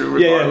shine through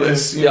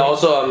regardless. Yeah.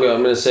 Also, I'm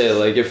gonna say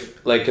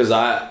because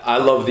I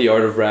love the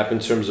art of rap in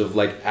terms of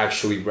like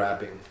actually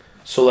rapping.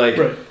 So like.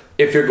 Right.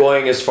 If you're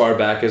going as far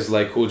back as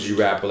like Kool G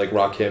Rap or like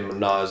Rakim or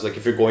Nas, like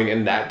if you're going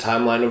in that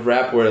timeline of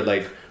rap where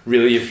like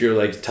really if you're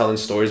like telling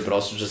stories but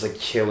also just like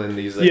killing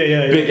these like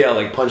big L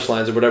like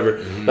punchlines or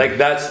whatever, like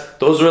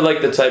those were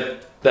like the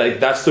type that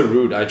that's the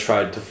route I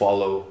tried to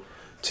follow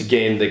to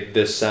gain like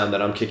this sound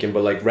that I'm kicking.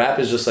 But like rap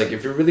is just like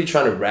if you're really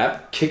trying to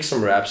rap, kick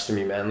some raps to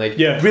me, man. Like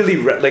really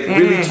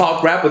really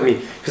talk rap with me,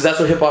 because that's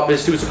what hip hop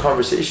is too. It's a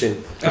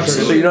conversation.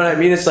 Absolutely. So you know what I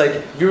mean? It's like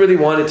if you really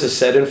wanted to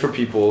set in for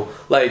people,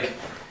 like.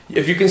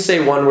 If you can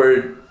say one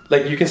word,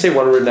 like you can say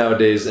one word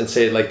nowadays and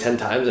say it like 10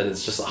 times and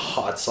it's just a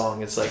hot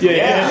song. It's like, you know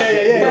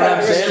what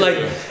I'm saying? Like,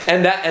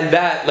 and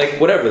that, like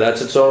whatever,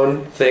 that's its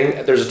own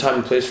thing. There's a time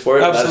and place for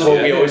it. Absolutely. That's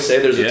what we always say.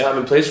 There's a time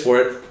and place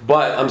for it.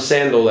 But I'm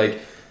saying though, like,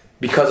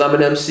 because I'm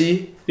an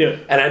MC,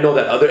 and I know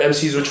that other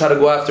MCs would try to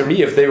go after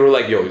me if they were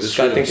like, yo, this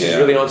guy thinks he's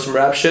really on some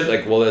rap shit.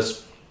 Like, well,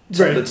 it's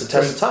a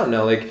test of time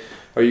now. Like,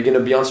 are you gonna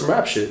be on some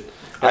rap shit?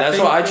 And that's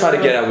what I try to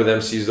get at with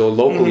MCs though,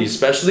 locally,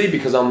 especially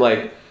because I'm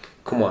like,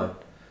 come on.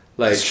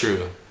 Like, that's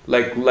true.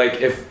 Like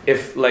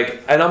if like,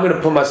 and I'm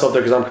gonna put myself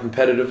there because I'm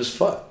competitive as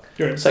fuck.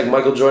 Sure. It's like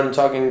Michael Jordan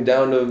talking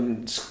down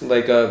to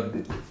like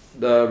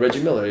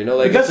Reggie Miller, you know,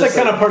 like that's like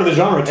kind of part of the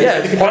genre too.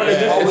 Yeah, it's part of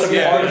it.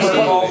 It's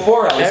all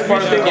for us.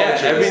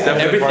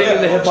 Everything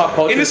in the hip hop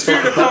culture. In the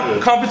spirit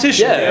of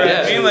competition.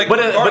 Yeah. I mean, like,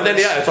 but then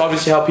it's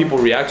obviously how people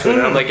react to it.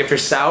 And I'm like, if you're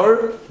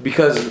sour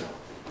because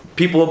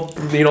people,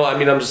 you know, I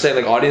mean, I'm just saying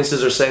like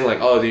audiences are saying like,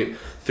 oh, the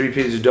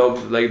 3Ps are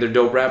dope, like they're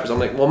dope rappers. I'm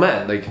like, well,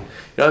 man, like, you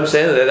know what I'm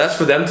saying? That's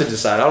for them to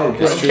decide. I don't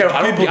care.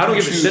 I don't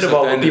give a shit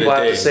about what people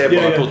have to say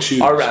about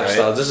our rap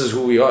styles. This is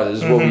who we are.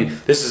 This is what we.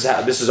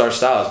 This is our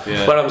styles.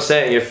 Yeah. But I'm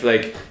saying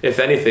if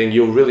anything,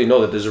 you'll really know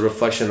that there's a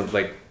reflection of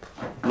like,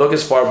 look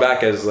as far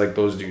back as like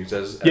those dudes,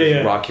 as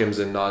Rakims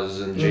and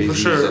Nas and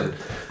Jay-Z's and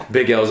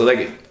Big L's.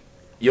 Like,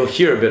 you'll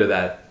hear a bit of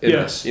that in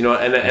us, you know,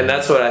 and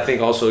that's what I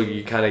think. Also,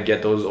 you kind of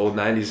get those old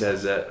 '90s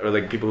heads that, or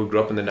like people who grew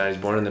up in the '90s,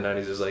 born in the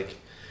 '90s, is like.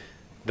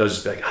 They'll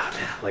just be like, man,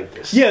 I like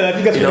this. Yeah, I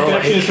think that's what the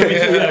connection is for me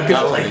too.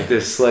 I like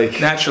this,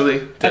 like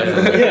naturally.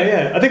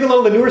 I think a lot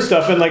of the newer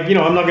stuff, and like, you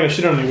know, I'm not going to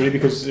shit on anybody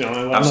because, you know,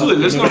 I'm absolutely.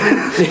 There's no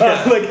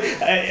like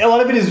a lot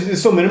of it is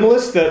so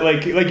minimalist that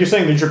like you're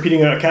saying, they're just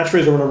repeating a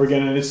catchphrase over and over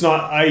again, and it's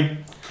not.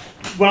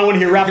 When I want to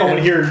hear rap, I want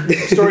to hear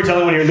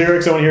storytelling. I want to hear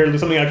lyrics. I want to hear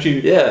something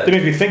actually that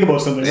makes me think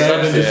about something.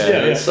 Rather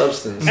than just,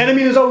 substance. And I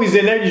mean, there's always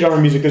in every genre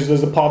of music.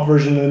 There's the pop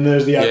version, and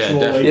there's the actual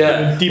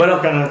deeper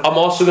but kind of. I'm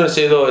also gonna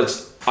say though,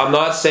 I'm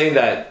not saying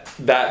that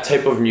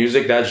type of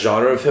music, that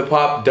genre of hip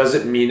hop,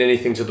 doesn't mean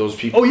anything to those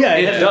people. Oh yeah,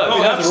 it does.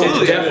 Oh,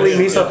 absolutely. It definitely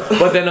means something.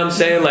 But then I'm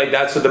saying like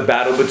that's the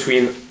battle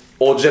between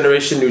old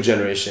generation, new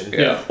generation.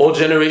 Yeah. Old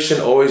generation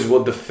always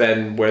will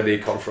defend where they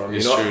come from,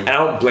 you know? True. And I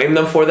don't blame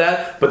them for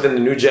that, but then the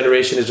new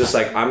generation is just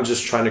like, I'm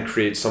just trying to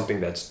create something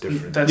that's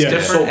different. That's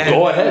different. So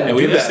go ahead and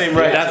we do have that. the same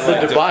right. That's the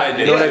divide,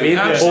 you know what I mean?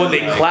 Or when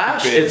they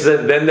clash, it's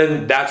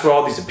then that's where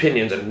all these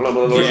opinions and blah,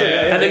 blah, blah.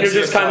 And then you're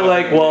just kind of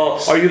like,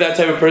 well, are you that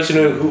type of person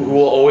who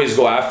will always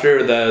go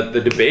after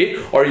the debate?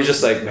 Or are you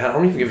just like, man, I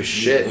don't even give a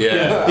shit.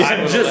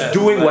 I'm just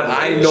doing what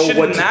I know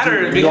what to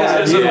matter do.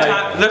 Because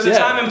there's a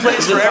time and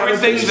place for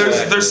everything.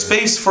 There's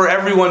space for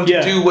everyone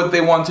to do what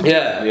they want to do.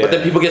 But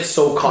then people get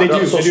so caught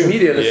up on social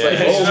media and it's like,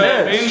 oh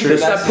man,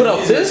 this guy put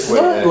out this?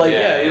 What? Like,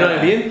 you know what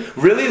I mean?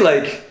 Really,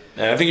 like...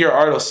 And I think your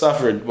art will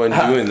suffer when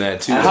doing that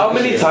too. How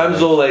many times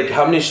though, like,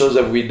 how many shows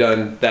have we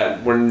done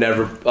that were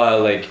never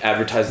like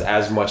advertised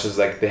as much as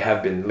like they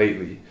have been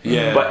lately?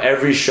 Yeah. But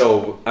every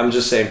show, I'm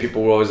just saying,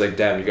 people were always like,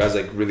 "Damn, you guys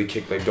like really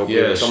kick like dope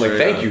lyrics." I'm like,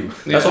 "Thank you."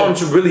 That's all I'm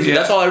really.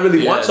 That's all I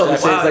really want someone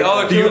to say. Is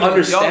like, do you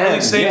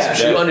understand?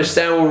 Do you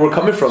understand where we're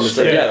coming from? It's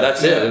like,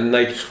 that's it. And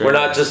like, we're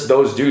not just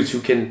those dudes who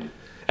can.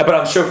 But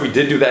I'm sure if we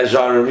did do that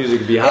genre of music,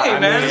 it'd be hot. Hey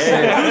man, who's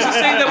to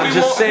say that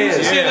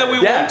we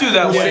won't do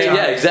that one time?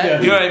 Yeah,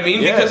 exactly. You know what I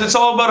mean? Because it's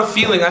all about a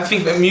feeling. I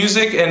think that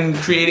music and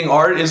creating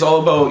art is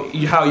all about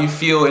how you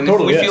feel. And if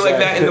we feel like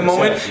that in the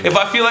moment, if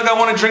I feel like I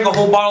want to drink a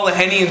whole bottle of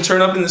Henny and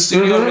turn up in the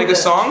studio and make a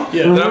song,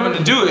 then I'm going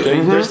to do it.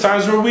 There's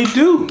times where we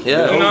do.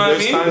 Yeah. You know what I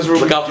mean? Times where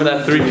Look out for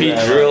that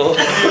 3P drill.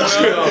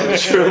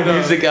 Drill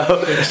music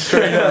out.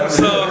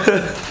 So,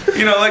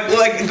 you know,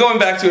 like going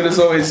back to it as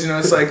always, you know,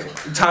 it's like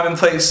time and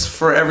place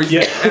for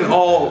everything. And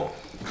all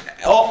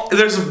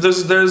there's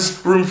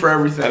room for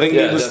everything. I think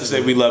needless to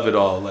say, we love it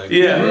all. Like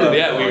we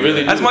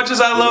really do. As much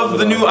as I love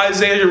the new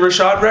Isaiah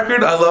Rashad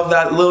record, I love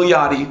that Lil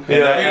Yachty. You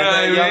know what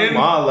I mean?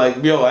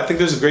 Like, yo, I think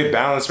there's a great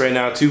balance right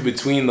now too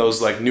between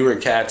those like newer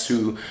cats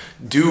who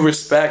do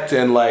respect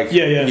and like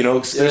you know,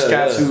 there's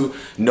cats who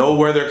know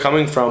where they're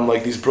coming from,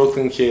 like these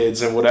Brooklyn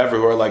kids and whatever,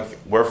 who are like,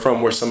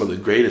 we're some of the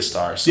greatest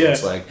stars. So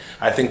it's like,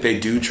 I think they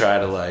do try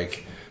to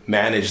like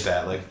manage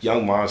that. Like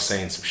Young Ma's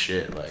saying some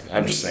shit. Like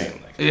I'm just saying.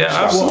 Like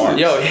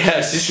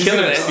she's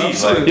killing it.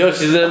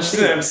 She's an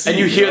MC. And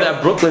you hear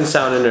that Brooklyn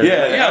sound in her.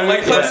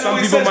 Like some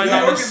people might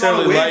not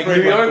necessarily like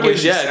New York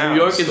is New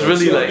York is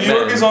really like New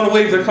York is on the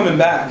wave. They're coming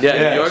back. New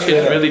York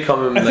is really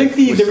coming. I think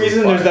the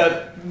reason there's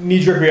that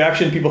knee-jerk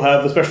reaction people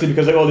have, especially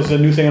because like, oh, this is a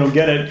new thing, I don't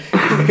get it, is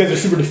because they're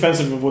super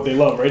defensive of what they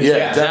love, right?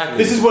 Exactly.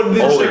 This is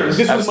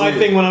was my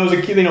thing when I was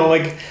a kid,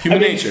 like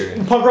human nature,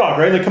 punk rock,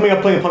 right? Like coming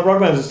up playing punk rock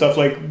bands and stuff.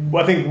 Like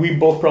I think we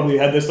both probably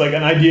had this like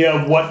an idea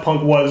of what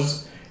punk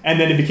was. And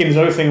then it became this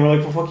other thing. And we're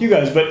like, well, fuck you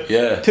guys. But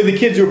to the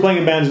kids who are playing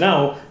in bands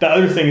now, that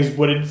other thing is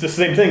what it's the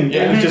same thing.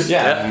 Yeah. It's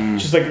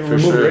just like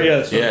removed. Sure.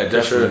 Right?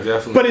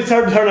 Definitely. But it's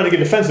hard not to get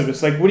defensive.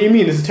 It's like, what do you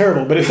mean? This is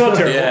terrible. But it's not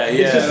terrible.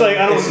 It's just like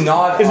It's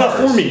not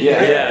for me.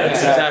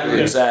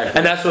 Exactly.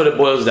 And that's what it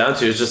boils down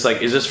to. It's just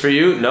like, is this for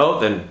you? No.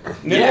 Then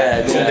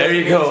there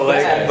you go.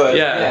 Like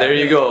there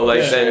you go.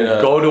 Like then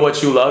go to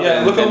what you love.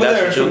 And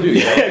that's what you'll do.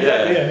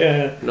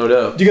 Yeah. No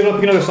doubt. Do you guys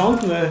want to pick another song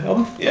from the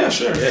album? Yeah,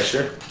 sure.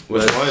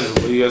 Which one?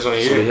 What do you guys want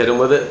to hear? Should we hit him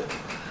with it?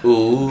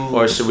 Ooh.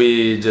 Or should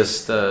we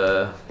just?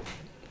 I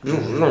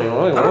don't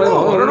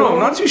know. I'm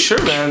not too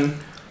sure, man.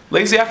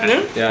 Lazy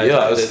Afternoon? Yeah,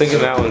 I was thinking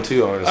that one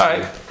too, honestly. All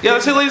right. Yeah,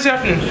 let's hit Lazy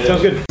Afternoon. Yeah.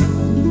 Sounds good.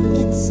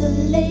 It's a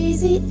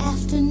lazy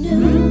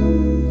afternoon.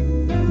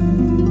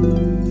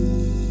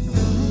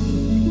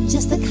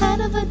 Just the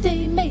kind of a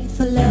day made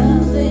for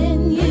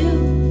loving you.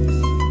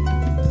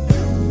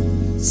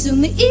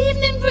 Soon the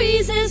evening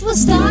breezes will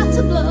start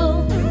to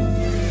blow.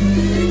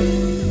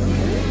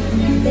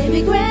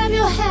 Baby, grab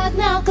your hat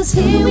now, 'cause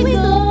here we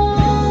go.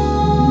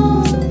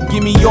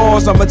 Give me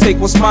yours, I'ma take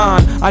what's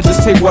mine. I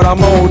just take what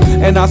I'm owed.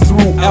 And I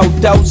threw out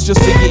doubts just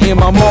to get in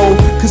my mode.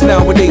 'Cause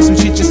nowadays some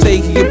shit you say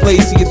can get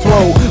placed in your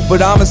throat.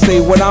 But I'ma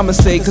say what I'ma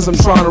say, 'cause I'm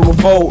trying to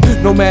revolt.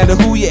 No matter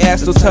who you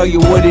ask, they'll tell you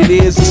what it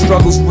is. The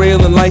struggle's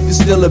real and life is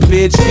still a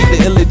bitch. Feed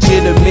the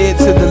illegitimate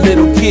to the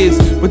little kids.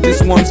 But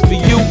this one's for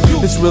you,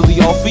 it's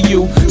really all for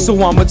you. So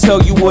I'ma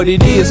tell you what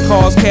it is.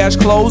 Cars, cash,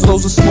 clothes,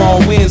 those are small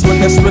wins. But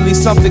that's really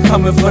something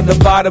coming from the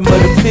bottom of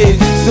the pit.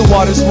 Still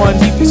waters run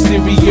deep,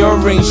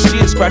 exterior ain't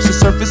shit. Scratch the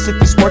surface. If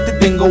it's worth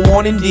it, then go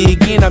on and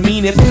dig in. I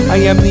mean, if I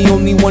am the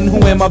only one,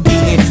 who am I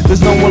beating?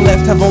 There's no one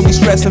left, have only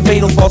stress and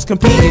fatal thoughts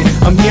competing.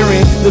 I'm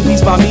hearing the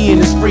beats by me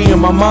and it's free in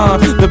my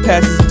mind. The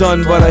past is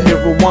done, but I hit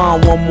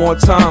rewind one more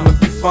time and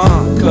be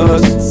fine,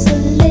 'cause it's a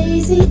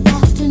lazy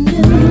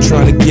afternoon. I'm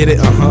trying to get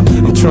it,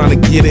 I'm trying to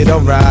get it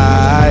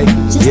alright.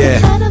 Yeah.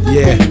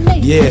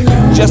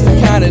 Just the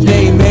kind of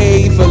day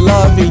made for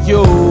loving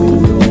you.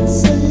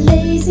 It's a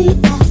lazy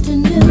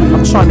afternoon.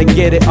 I'm trying to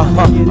get it,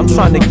 I'm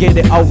trying to get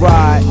it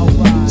alright.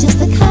 Just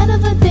the kind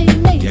of a day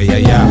made for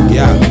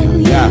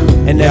loving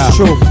you. And that's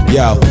true.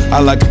 Yo, I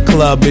like a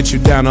club, bitch, you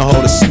down to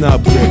hold a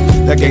snub grip.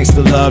 That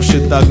gangsta love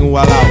shit thuggin'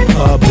 while out in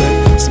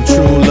public. Some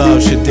true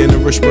love shit, dinner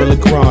rich Brilla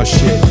Grand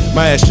shit.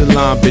 My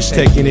echelon bitch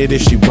taking it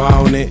if she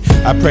want it.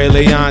 I pray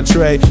lay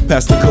entree,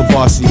 past the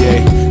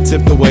Cavassier.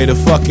 Tip the way to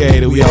fuck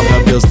A, we all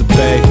got bills to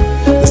pay.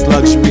 This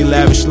luxury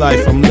lavish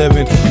life I'm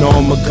living. Know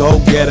I'm a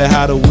go-getter,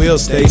 how the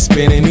wheels stay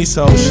spinning. These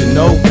hoes should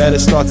know better,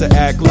 start to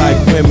act like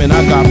women.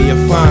 I got me a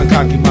fine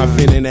concubine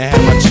finna and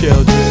have my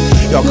children.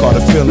 Y'all caught a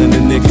feeling, the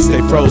niggas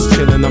stay froze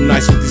chillin'. I'm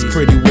nice with these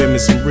pretty women,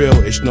 some real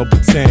ish, no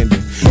pretending.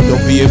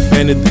 Don't be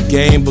offended, the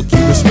game book you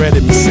misread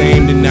me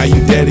same. And now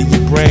you dead in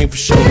your brain, for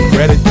sure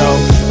regret it though.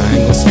 I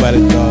ain't gon' sweat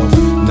it though,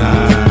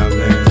 nah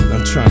man,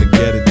 I'm trying to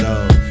get it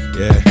though.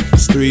 Yeah,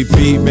 it's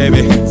 3P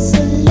baby. It's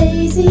a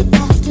lazy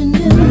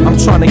afternoon. I'm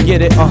trying to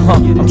get it,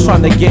 I'm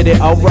trying to get it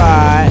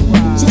alright.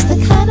 Just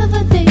the kind of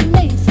a day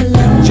made for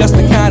love. Just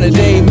the kind of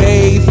day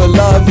made for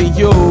loving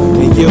you.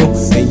 And you,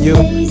 and you,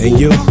 and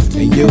you,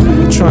 and you.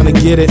 I'm trying to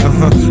get it,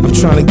 I'm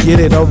trying to get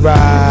it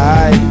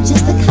alright.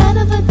 Just the kind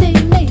of a day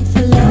made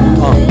for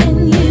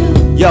loving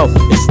you. Yo,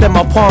 it's that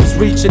my palms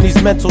reach in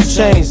these mental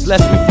chains.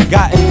 Lest we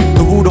forgotten,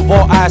 the root of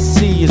all I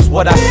see is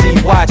what I see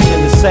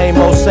watching. The same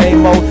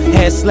old,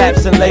 hand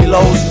slaps and lay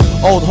lows.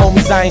 Old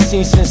homies I ain't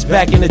seen since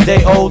back in the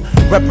day old.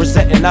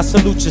 Representing, I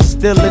salute you,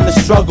 still in the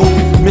struggle.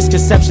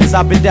 Misconceptions,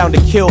 I've been down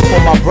to kill for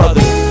my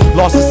brothers.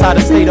 Lost inside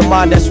a state of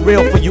mind that's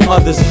real for you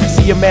others.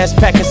 See a man's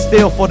packing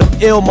steel for them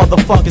ill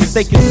motherfuckers.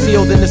 Stay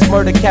concealed in this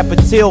murder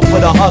capital for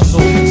the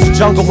hustle. It's a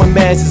jungle when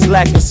man's is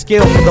lacking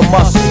skill for the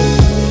muscle.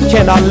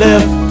 Can I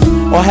live?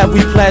 Or have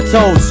we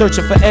plateaued?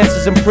 Searching for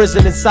answers in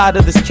prison inside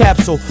of this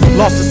capsule.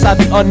 Lost inside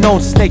the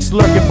unknown, snakes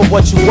lurking for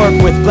what you work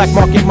with. Black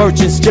market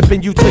merchants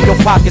stripping you till your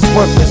pocket's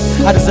worthless.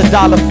 How does a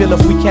dollar feel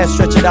if we can't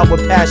stretch it out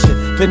with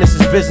passion? Business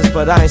is business,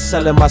 but I ain't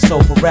selling my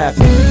soul for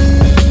rapping.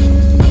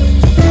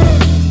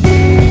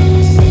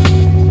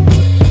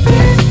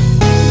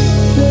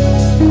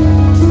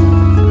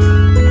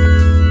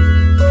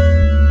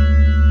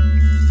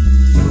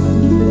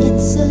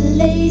 It's a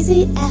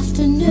lazy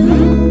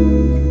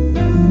afternoon.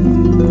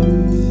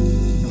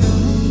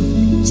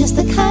 Just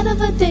the kind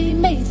of a day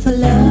made for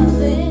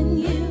loving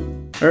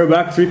you. Alright, we're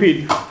back.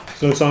 3P.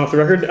 So song off the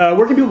record.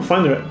 Where can people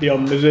find the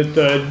album? Is it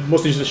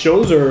mostly just the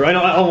shows, or I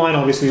know online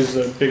obviously is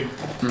a big.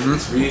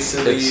 It's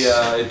recently.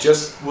 It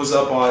just was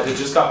up on. It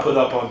just got put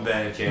up on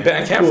Bandcamp.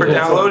 Bandcamp for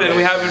download, and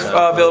we have it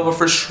available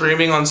for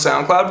streaming on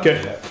SoundCloud.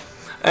 Okay. Yeah.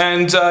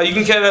 And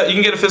you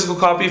can get a physical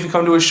copy if you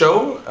come to a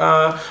show.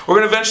 We're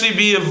gonna eventually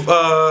be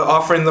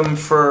offering them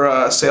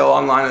for sale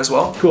online as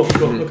well. Cool.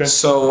 Okay.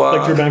 So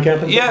like through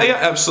Bandcamp. Yeah,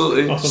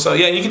 absolutely. Awesome. So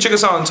yeah, you can check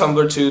us out on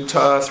Tumblr too.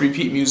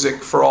 3Pete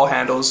Music for all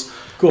handles.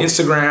 Cool.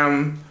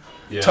 Instagram,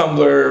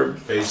 Tumblr,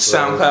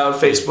 Facebook, SoundCloud,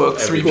 Facebook.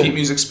 3Pete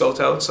Music spelled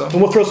out. So.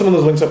 And we'll throw some of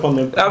those links up on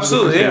the.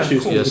 Absolutely. Yeah.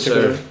 Cool. Yes,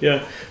 sir.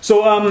 Yeah.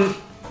 So I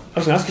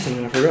was going to ask you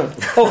something, I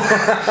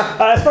forgot.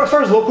 As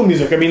far as local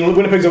music, I mean,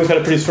 Winnipeg's always had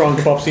a pretty strong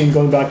hip-hop scene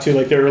going back to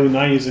like the early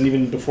 90s and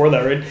even before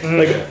that, right? Mm-hmm.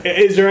 Like,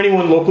 is there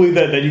anyone locally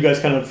that you guys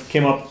kind of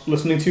came up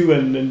listening to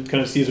and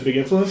kind of see as a big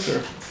influence?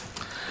 Or?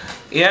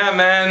 Yeah,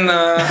 man.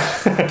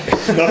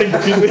 Nothing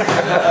confusing.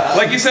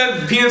 Like you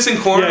said, Peanuts and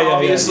Corn,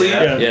 obviously.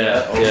 Yeah,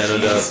 no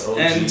doubt.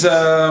 And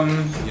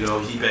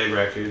Heat Bag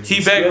Records.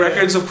 Heat Bag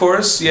Records, of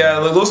course. Yeah,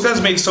 those guys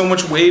make so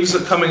much waves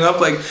coming up.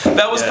 Like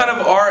that was kind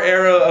of our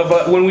era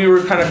of when we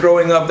were kind of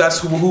growing up. That's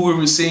who we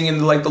were seeing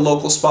in like the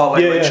local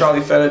spotlight, like Charlie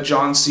Fetta,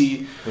 John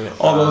C,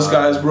 all those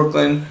guys,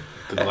 Brooklyn.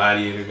 The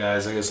Gladiator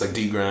guys, I guess, like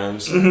D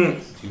Grimes. Mm-hmm.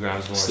 D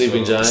Grimes more.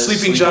 Sleeping Giants.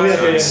 Sleeping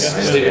Giants.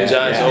 Sleeping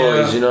Giants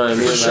always, you know what I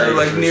mean? For sure,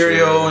 like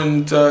Nereo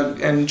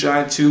and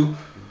Giant 2.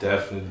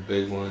 Definitely the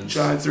big ones.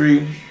 Giant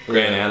 3.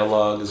 Grand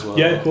Analog as well.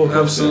 Yeah, cool.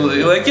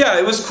 Absolutely. Like, yeah,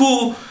 it was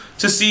cool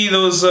to see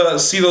those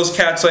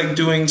cats like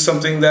doing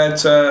something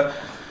that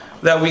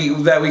we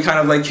kind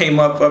of like came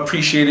up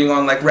appreciating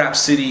on like Rap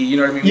City, you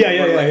know what I mean?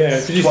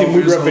 Yeah. Did you see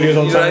movie rap videos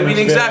all the time? You know what I mean?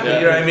 Exactly.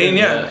 You know what I mean?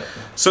 Yeah.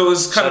 So it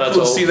was kind of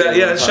cool to see that.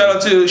 Yeah, shout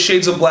out to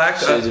Shades of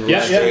Black.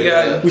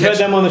 Yeah. We've had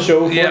them on the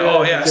show.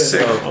 Yeah,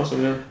 sick.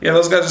 Awesome, yeah,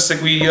 those guys are sick.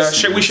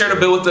 We shared a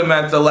bill with them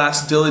at the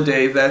last Dilla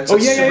Day. That's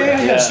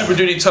Super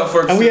Duty Tough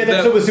Work. And we had that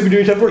episode with Super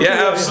Duty Tough Work.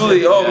 Yeah,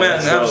 absolutely. Oh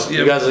man,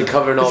 you guys are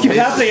covering all. It keeps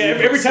happening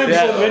every time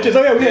someone mentions.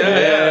 Oh yeah, we had.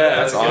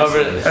 That's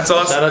awesome. That's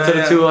awesome. Shout out to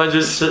the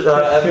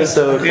 200th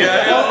episode.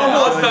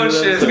 Awesome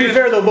shit. To be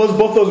fair though,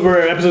 both those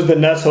were episodes that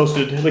Ness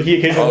hosted. Like he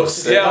occasionally.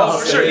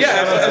 For sure.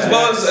 Yeah, as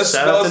well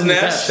as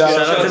Ness. Shout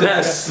out to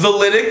Ness. The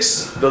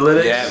Lytics.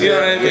 Yeah, you know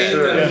what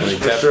I mean?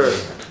 Definitely.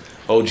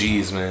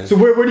 OGs, man. So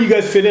where do you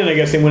guys fit in, I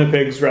guess, in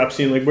Winnipeg's rap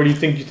scene? Like, where do you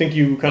think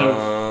you kind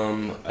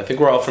of... I think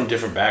we're all from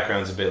different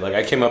backgrounds a bit. Like,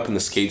 I came up in the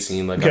skate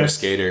scene. Like, I'm a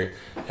skater.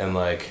 And,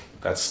 like,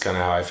 that's kind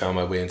of how I found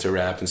my way into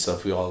rap and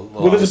stuff. Well,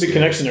 there's a big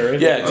connection there, right?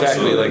 Yeah,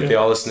 exactly. Like, they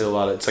all listen to a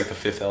lot of... It's like the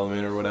Fifth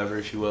Element or whatever,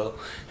 if you will.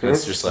 And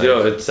it's just like...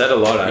 Yo, it said a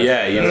lot, actually.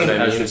 Yeah, you know what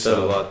I mean? It said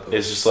a lot.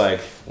 It's just like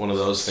one of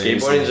those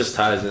things. Skateboarding just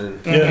ties in.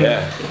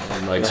 Yeah.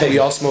 And like, so we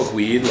all smoke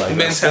weed. Like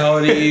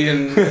mentality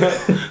and...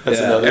 That's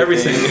another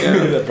everything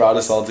thing that brought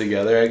us all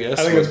together, I guess.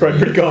 I think that's probably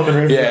pretty common,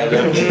 right? Yeah. I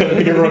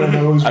think everyone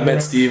knows. I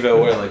met Steve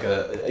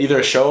at either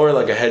a show or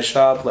like a head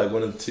shop, like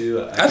one of the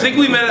two. I think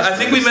we met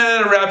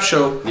at a rap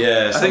show.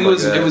 Yeah. I think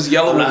it was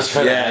Yellow Wolf.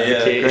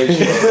 Yeah. Great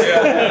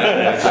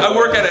show. I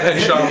work at a head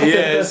shop.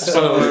 Yeah, it's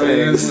one of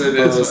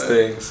those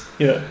things.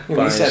 Yeah. We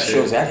used to have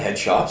shows at head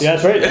shops. Yeah,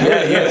 that's right.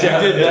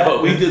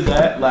 Yeah, we did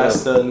that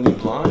last Nuit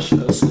Blanche.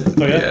 That was it.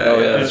 Oh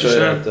yeah,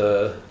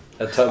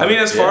 that's right. I mean,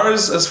 as far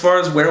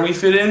as where we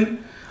fit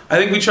in, I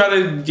think we try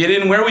to get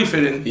in where we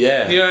fit in.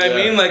 Yeah. You know what I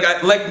mean?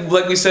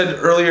 Like we said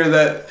earlier,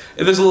 that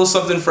if there's a little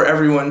something for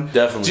everyone.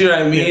 Definitely. Do you know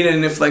what I mean? Yeah.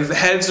 And if like the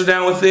heads are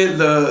down with it,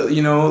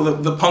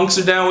 the punks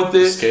are down with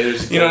it.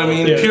 Skaters. You know what I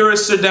mean? Yeah.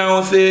 Purists are down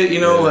with it. You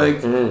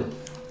know,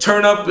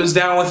 Turn Up is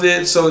down with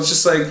it. So it's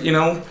just like, you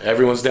know,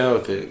 everyone's down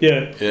with it.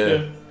 Yeah.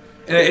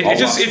 And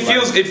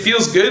it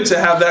feels good to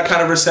have that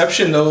kind of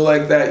reception though,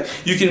 like that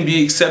you can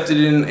be accepted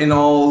in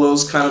all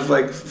those kind of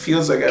like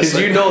fields, I guess. Because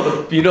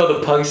like, you know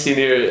the punk scene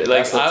here,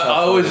 like I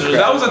always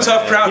that was a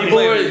tough crowd.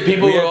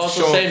 People were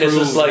also saying it's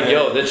just like,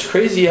 yo, that's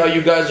crazy how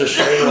you guys are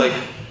sharing like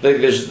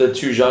there's the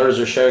two genres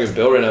are sharing a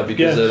bill right now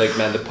because they're like,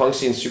 man, the punk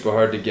scene's super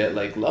hard to get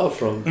like love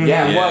from.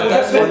 Well,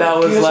 that's and I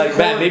was like,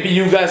 man, maybe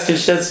you guys can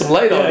shed some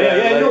light on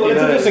that. Yeah, no,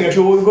 it's interesting.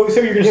 Actually, what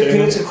you're gonna say?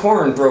 Peanuts and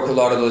Corn broke a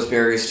lot of those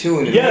barriers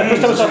too. Yeah,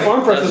 first time I saw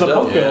Farm Fresh was a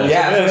punk bill.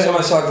 First time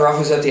I saw Gruff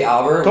was at the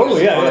Albert.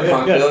 Totally, on a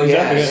punk bill.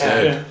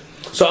 Yeah.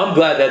 So I'm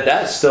glad that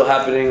that's still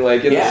happening,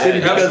 like in the city.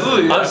 Because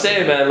absolutely. I'm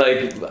saying, man,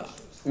 like.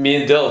 Me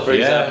and Dill, for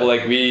example,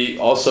 like we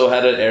also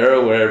had an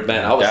era where,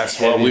 man, I was. That's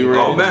what we were.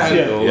 Oh man,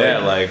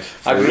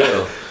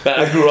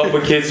 I grew up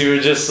with kids who were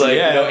just like, you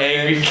know,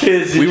 angry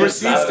kids. We were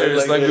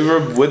scenesters, like we were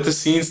with the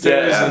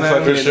scenesters and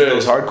fucking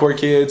those hardcore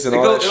kids and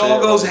all that shit. It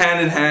all goes hand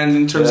in hand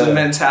in terms of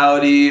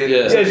mentality. And,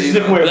 it's just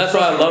different way. That's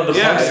why I love the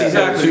punk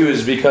scene too,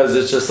 is because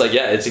it's just like,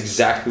 it's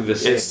exactly the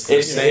same. It's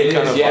the same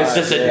kind of vibe.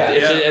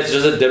 It's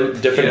just a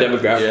different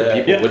demographic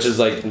of people, which is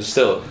like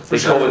still they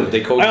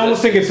coexist. I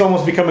almost think it's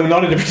almost becoming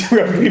not a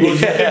different demographic of people.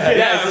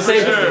 Yeah, it's the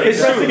same.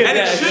 It's true. And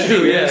it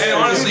should be. And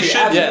honestly, it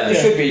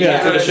should be.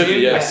 Yeah, it should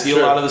be. I see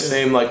a lot of the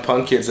same like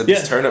punk kids kids at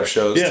these turn-up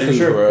shows too. For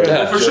sure.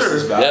 For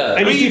sure. Yeah.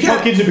 And you see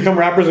punk kids who become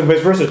rappers and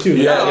vice versa too.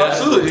 Yeah,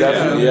 absolutely.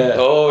 Definitely. Yeah.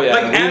 Oh yeah.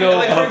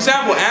 Like for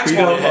example,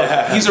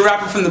 Antoine, he's a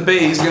rapper from the Bay.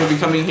 He's going to be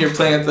coming here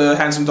playing at the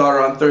Handsome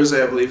Daughter on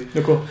Thursday, I believe.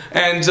 Oh, cool.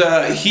 And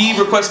he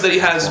requested that he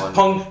has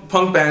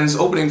punk bands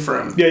opening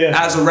for him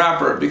as a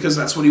rapper because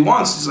that's what he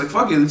wants. He's like,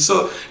 fuck it.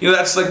 So,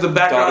 that's like the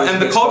background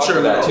and the culture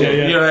of it.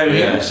 You know what I mean?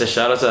 Yeah.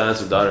 Shout out to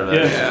Handsome Daughter, man.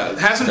 Yeah.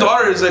 Handsome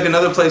Daughter is like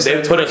another place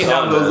that's breaking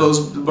down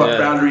those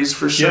boundaries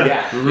for sure.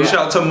 Shout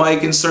out to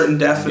Mike and Certain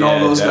Def and all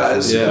those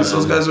guys.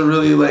 Those guys are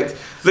really like,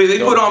 they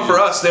put on for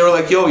us. They were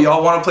like, yo,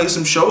 y'all want to play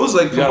some shows?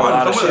 Like, come with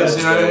us.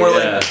 You know what I mean?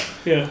 We're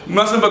like,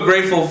 nothing but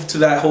grateful to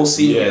that whole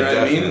scene. You know what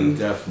I mean?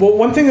 Well,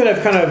 one thing that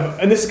I've kind of,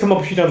 and this has come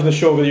up a few times in the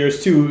show over the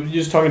years too,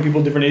 just talking to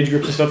people, different age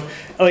groups and stuff.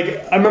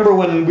 Like, I remember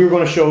when we were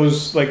going to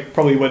shows, like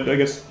probably mid to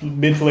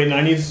late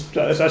 90s,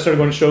 I started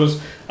going to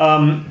shows.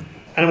 And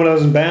when I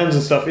was in bands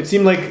and stuff, it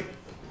seemed like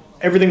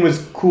everything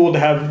was cool to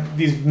have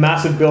these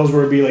massive bills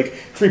where it'd be like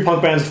 3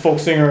 punk bands, a folk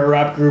singer, a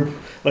rap group,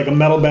 like a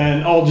metal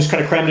band, all just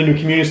kind of crammed into a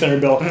community center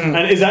bill. Mm-hmm.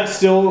 And is that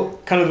still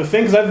kind of the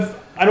thing? Because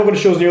I don't go to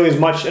shows nearly as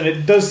much, and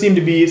it does seem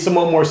to be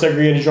somewhat more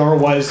segregated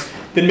genre-wise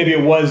than maybe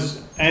it was.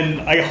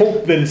 And I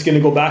hope that it's going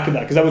to go back to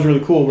that, because that was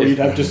really cool, where you'd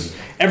have just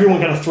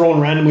everyone kind of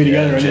thrown randomly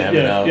together.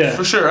 And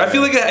for sure. I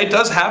feel like it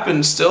does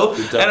happen still.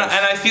 And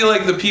I feel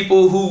like the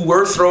people who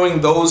were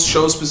throwing those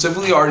shows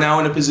specifically are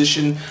now in a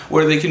position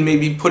where they can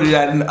maybe put it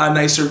at a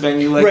nicer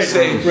venue, like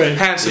say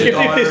Hanson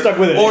if they stuck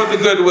with it. Or the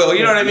Goodwill.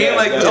 You know what I mean?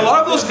 Like a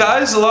lot of those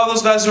guys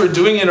who are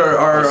doing it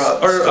are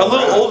a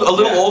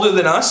little older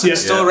than us and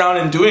still around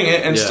and doing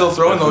it and still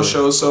throwing those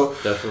shows. So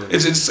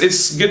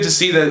it's good to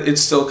see that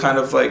it's still kind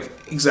of like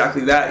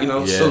exactly that,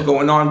 still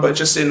going on, but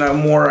just in a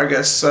more, I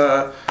guess,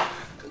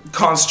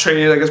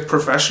 concentrated,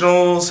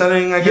 professional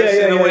setting, in a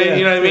way,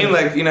 you know what I mean?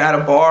 Like, at a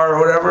bar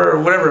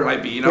or whatever it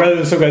might be, Rather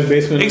than some guy's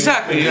basement.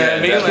 Exactly, you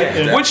know what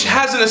I mean? Which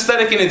has an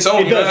aesthetic in its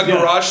own, a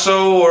garage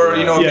show or,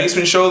 a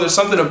basement show, there's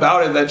something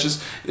about it that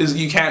just is,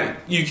 you can't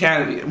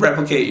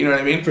replicate, you know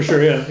what I mean? For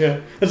sure, yeah.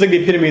 That's like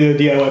the epitome of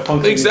the DIY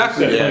punk thing.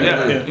 Exactly,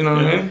 you know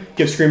what I mean?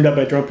 Get screamed at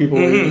by drunk people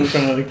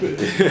trying to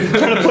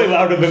play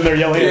louder than they're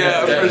yelling.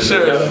 Yeah, for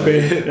sure.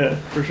 Yeah,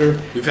 for sure.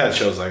 We've had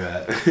shows like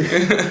that.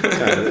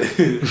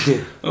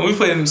 Well, we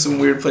played in some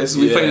weird places.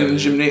 We played in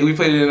we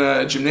played in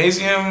a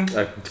gymnasium.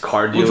 A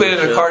car dealership. We played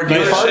in a car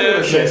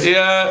dealership.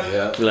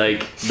 Yeah.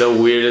 Like the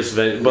weirdest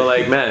venue, but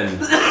like, man,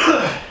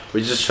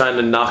 we're just trying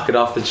to knock it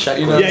off the check.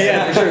 For sure.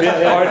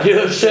 Car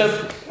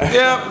dealership.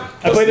 Yeah.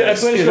 I played a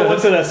show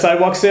once at a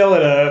sidewalk sale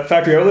at a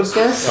factory outlet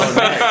store. Oh,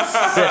 nice.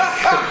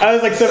 I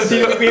was like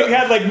 17. We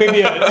had like maybe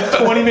a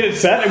 20-minute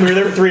set, and we were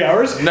there for 3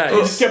 hours. Nice.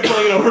 We just kept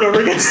playing it over and over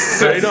again.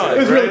 It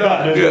was really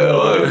fun.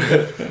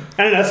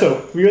 And an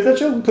Esso. Were you at that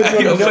show? You played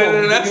in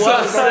an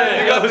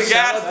Esso. You got the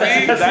gas,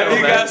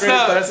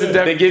 you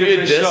got They give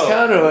you a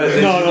discount or what?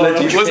 No.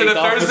 Was it a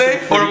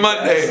Thursday or a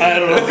Monday? I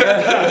don't know.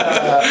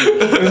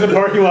 It was a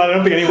parking lot. I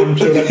don't think anyone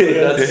showed up.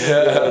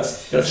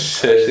 That's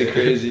actually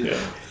crazy.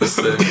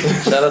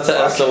 Shout out to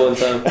Esso one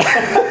time.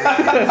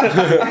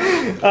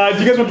 Do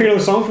you guys want to pick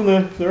another song from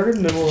the record?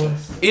 And then we'll,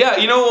 Yeah,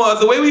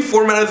 the way we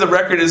formatted the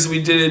record is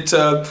we did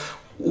it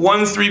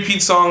one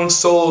 3-peat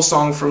solo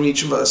song from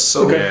each of us.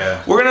 So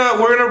we're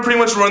gonna pretty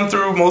much run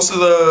through most of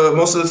the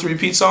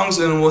 3-peat songs,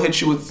 and we'll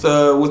hit you with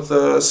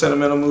the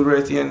sentimental mood right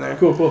at the end there.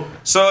 Cool.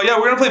 So yeah,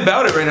 we're gonna play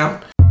Bout It right now.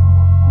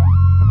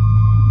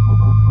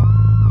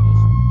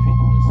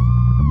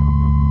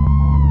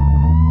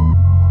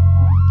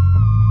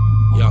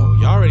 Yo,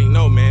 y'all already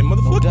know, man.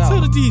 Motherfucker, tell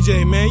the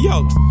DJ, man.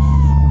 Yo.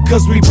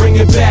 Cause we bring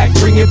it back,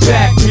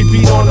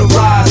 repeat on the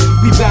rise.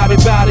 We bout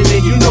it,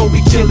 and you know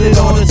we kill it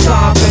all the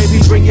time, baby.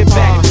 Bring it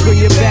back,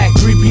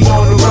 repeat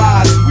on the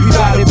rise. We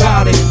bout it,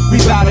 we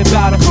bout it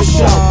for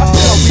sure. I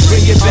tell we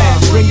bring it back,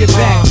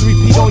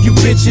 repeat on you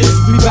bitches.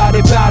 We bout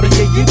it, yeah,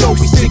 you know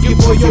we sticking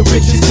for your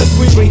riches. Cause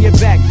we bring it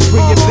back,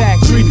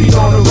 repeat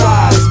on the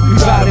rise. We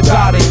bout it,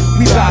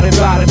 we bout it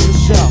for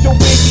sure. Yo,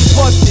 baby,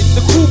 busted,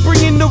 the crew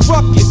bringing the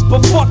ruckus,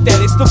 but fuck that,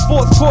 it's the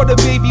fourth quarter,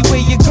 baby,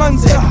 where your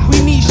guns at?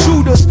 We need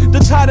shooters,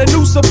 the tie the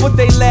noose up with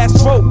they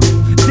last rope.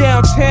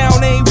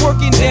 Downtown ain't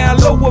working down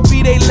low, will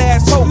be they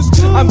last hope.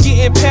 I'm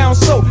getting pounds,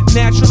 so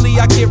naturally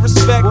I get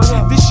respect.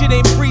 This shit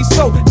ain't free,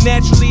 so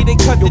naturally they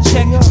cut the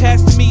check.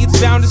 Pass to me, it's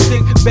bound to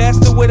stick.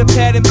 Bastard with a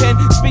pad and pen.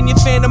 Spin your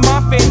fan to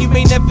my fan, you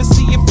may never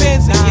see your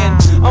fans again.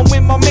 I'm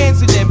with my mans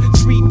in them.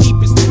 3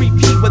 deep is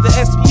 3P, whether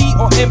SP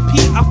or MP,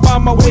 I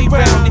find my way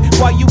round it.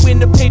 While you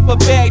in the paper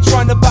bag,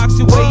 trying to box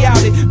your way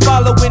out it.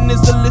 Following is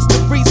a list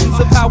of reasons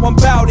of how I'm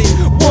bout it.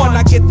 1,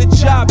 I get the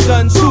job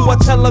done. 2, I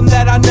tell them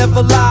that I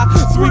never lie.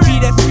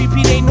 3P, that's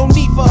 3P, ain't no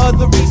need for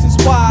other reasons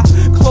why.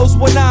 Close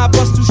one eye,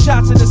 bust 2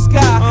 shots in the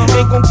sky.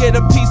 Ain't gon' get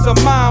a peace of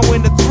mind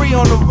when the 3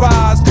 on the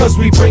rise. Cause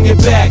we bring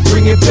it back,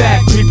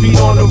 repeat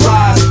on the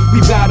rise. We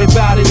bout it,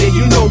 and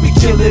you know we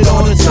kill it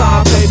all the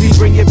time, baby.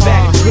 Bring it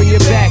back,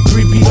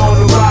 repeat on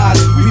the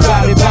rise. We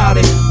bout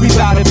it, we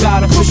bout it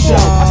for sure.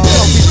 I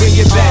still we bring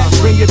it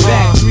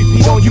back,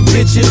 repeat on you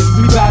bitches.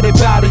 We bout it,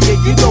 yeah,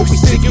 you know we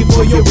sticking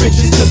for your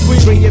riches. Cause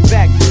we bring it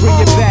back, 3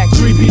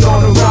 beat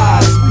on the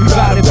rise. We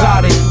bout it,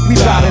 we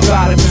bout it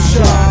for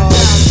sure.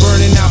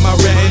 Burning out my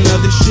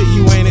retina, the shit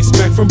you ain't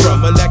expect from bruh.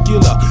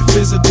 Molecular,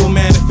 physical,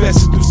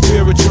 manifested through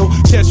spiritual.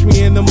 Catch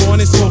me in the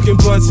morning smoking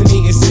blunts and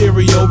eating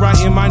cereal,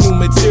 writing my new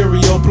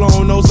material,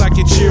 blowing nose like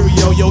a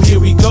Cheerio. Yo, here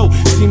we go.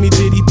 See me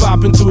diddy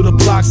popping through the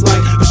blocks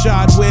like a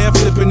shot where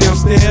flipping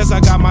downstairs. I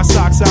got my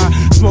socks high,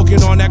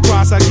 smoking on that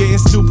cross. I getting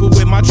stupid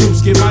with my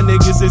troops. Get my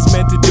niggas is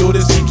meant to do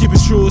this. Keep it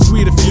true as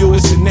we the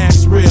fewest and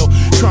that's real.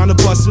 Trying to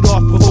bust it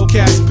off before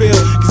cash spill.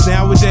 Cause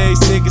nowadays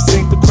niggas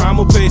think the crime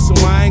will pay, so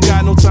I ain't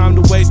got no time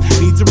to waste.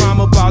 Need to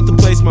rhyme about the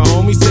place. My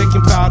homies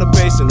taking powder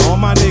base and all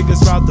my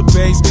niggas route the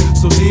base.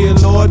 So dear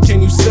Lord,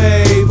 can you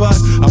save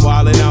us? I'm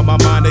wildin' out my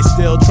mind, they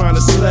still trying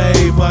to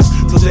slave us.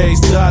 Till day's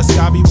dusk,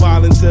 I be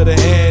wildin' to the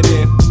end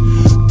and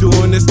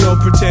doing this, no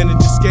pretending,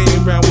 just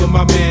skating around with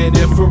my man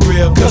there for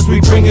real. Cause we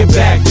bring it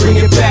back, 3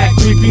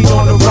 beat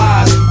on the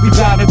rise. We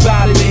bout it,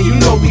 and you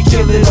know we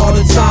kill it all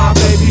the time,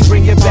 baby.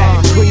 Bring it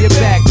back, 3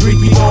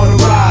 beat on the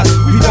rise.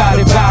 We bout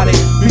it,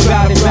 we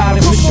bout it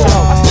for sure.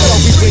 I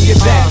said we bring it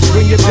back,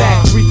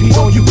 3 beat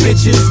on you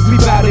bitches. We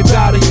bout it,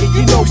 yeah,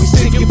 you know we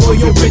sticking for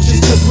your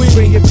riches. Cause we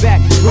bring it back,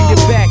 3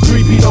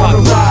 beat on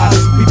the rise.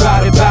 We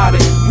bout it,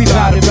 we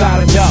bout it for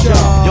sure.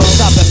 Yo,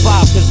 stop at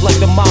 5, cause like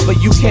the mamba,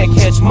 you can't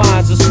catch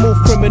minds. A smooth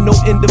criminal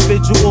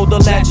individual, the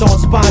latch on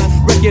spines.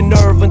 Wreck your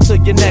nerve until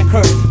your neck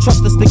hurts.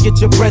 Trust us to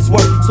get your bread's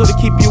worth. So to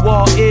keep you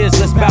all ears,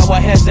 let's bow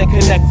our heads and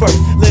connect first.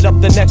 Lit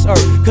up the next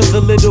earth, cause the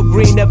little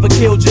green never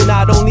killed you.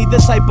 Not only the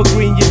type of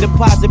green you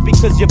deposit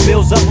because your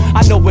bills up.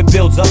 I know it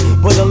builds up,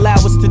 but allow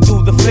us to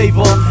do the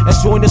favor and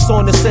join us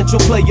on the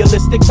central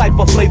playalistic type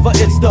of flavor.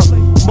 It's the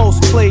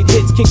most played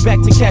hits, kick back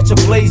to catch a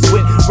blaze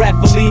with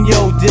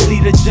Raffaelino, Dilly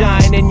the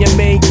Giant, and your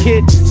main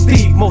kid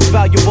Steve, most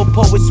valuable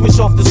poet. Switch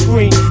off the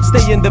screen,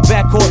 stay in the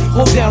backcourt,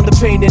 hold down the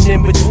pain and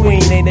in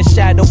between. Ain't a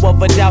shadow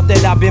of a doubt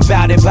that I've been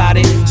bout it.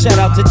 Shout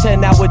out to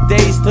 10-hour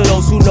days to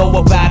those who know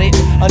about it.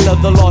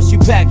 Another loss you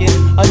packing,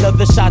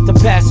 another shot to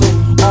pass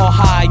them. All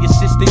high,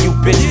 assisting you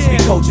bitches, we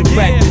coaching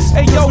practice.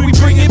 Hey yo, we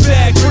bring it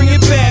back, 3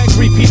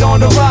 beat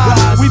on the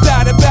rise. We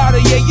bout it,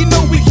 yeah, you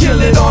know we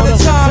kill it all the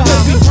time.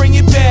 Cause we bring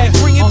it back,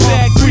 3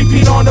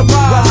 beat on the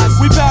rise.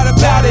 We bout it,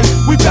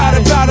 we bout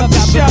it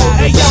for sure.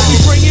 Hey yo, we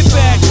bring it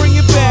back,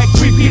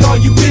 3 beat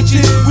on you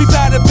bitches. We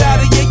bout it,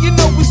 yeah, you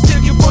know we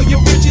sticking for your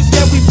riches.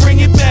 Yeah, we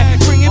bring it back,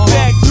 3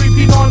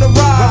 beat on the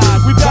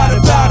rise. We bout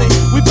it,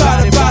 we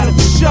bout it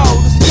for sure.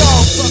 Let's go.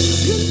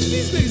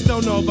 These niggas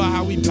don't know about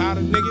how we bout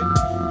it,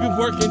 nigga. Been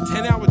working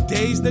 10-hour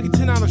days, nigga,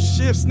 10-hour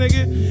shifts,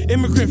 nigga.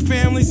 Immigrant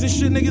families and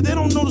shit, nigga. They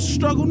don't know the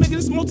struggle, nigga.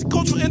 This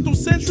multicultural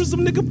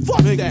ethnocentrism, nigga.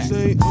 Fuck make that.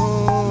 Say,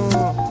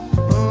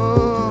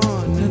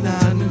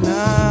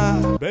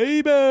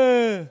 baby.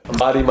 I'm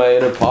body my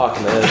inner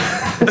Pac, man.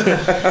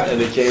 And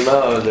it came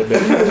out. I was like,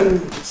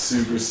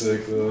 super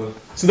sick, though.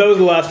 So that was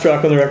the last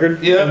track on the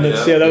record. Yeah,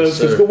 that was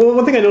cool. Well,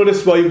 one thing I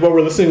noticed while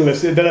we're listening to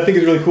this that I think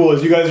is really cool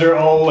is you guys are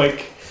all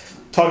like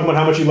talking about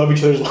how much you love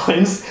each other's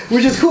lines,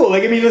 which is cool.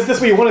 Like, I mean, that's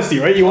what you want to see,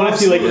 right? You want to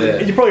see, like,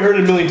 you probably heard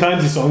it a million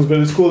times, these songs, but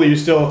it's cool that you're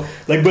still,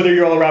 like, whether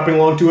you're all rapping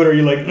along to it or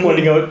you're, like,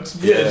 pointing out, it's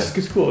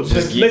cool. It's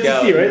just nice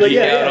to see, right? Like, geek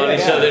out on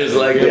each other's,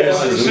 like,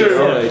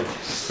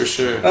 for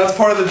sure. That's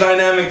part of the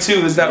dynamic,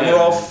 too, is that we're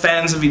all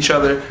fans of each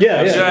other. You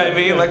know what I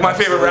mean? Like, my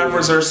favorite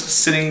rappers are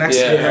sitting next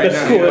to me right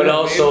now. Cool. But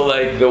also,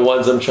 like, the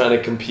ones I'm trying to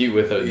compete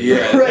with are you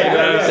know what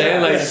I'm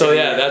saying? Like, so,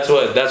 that's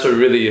what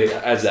really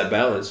adds that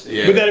balance.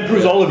 But that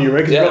improves all of you,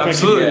 right? Yeah,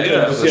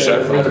 absolutely. For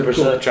sure.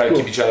 100%. Try to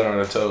keep each other on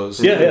our toes.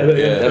 Yeah,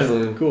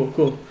 definitely.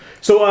 Cool.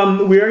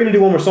 So we are going to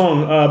do one more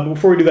song. But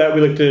before we do that,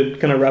 we like to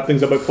kind of wrap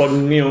things up by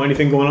plugging,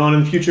 anything going on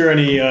in the future,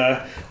 any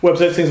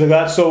websites, things like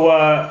that. So,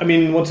 I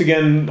mean, once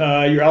again,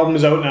 your album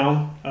is out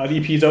now. The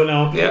EP is out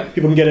now. Yeah.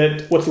 People can get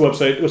it. What's the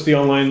website? What's the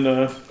online?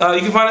 You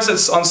can find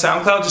us on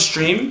SoundCloud to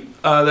stream.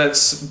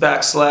 That's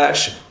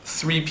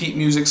 /3Peat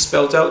Music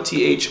spelled out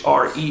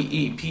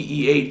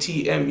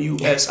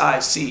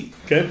THREEPEATMUSIC.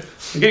 Okay.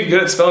 You're getting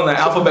good at spelling that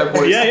alphabet,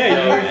 boys.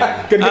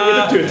 Yeah. Gotta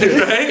get into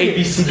it. Right? A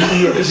B C D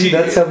E F G.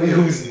 That's how we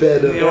who's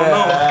better. You don't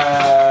know.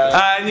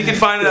 And you can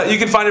find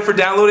it for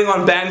downloading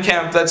on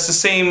Bandcamp. That's the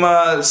same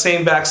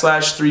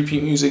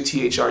 /3Peat Music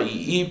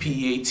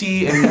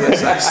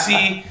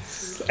THREEPEATMUSIC.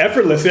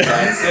 Effortless.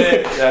 That's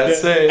it.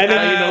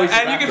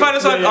 And you can find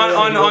us on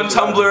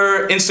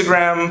Tumblr,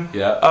 Instagram,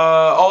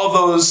 all of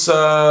those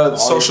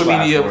social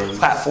media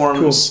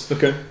platforms. Cool.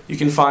 Okay. You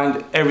can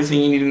find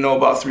everything you need to know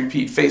about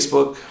 3Peat.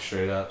 Facebook.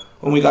 Straight up.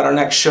 When we got our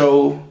next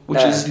show,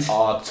 which is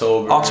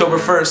October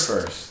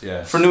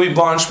 1st. For Nuit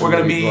Blanche, we're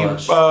gonna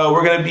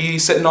be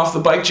setting off the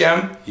bike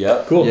jam.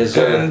 Yep. Cool. Yes,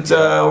 and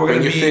we're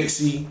gonna be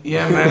fixie.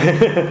 Yeah, man.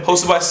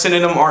 Hosted by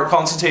Synonym Art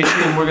Consultation,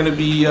 and we're gonna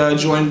be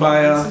joined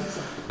by a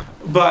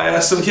by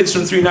some kids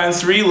from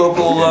 393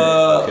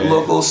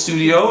 local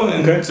studio.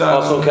 And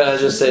also, can I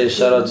just say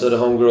shout out to the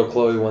homegirl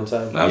Chloe one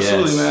time?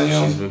 Absolutely, man.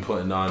 Yeah. She's been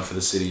putting on for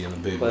the city in a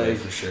big way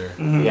for sure.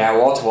 Mm-hmm. Yeah,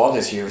 wall to wall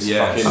this year is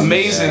fucking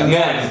amazing.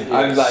 Man,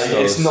 I'm like,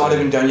 it's not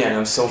even done yet. And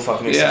I'm so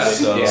fucking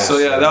excited. So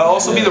that'll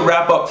also be the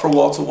wrap up for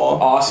wall to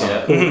wall. Awesome.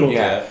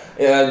 Yeah.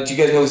 Do you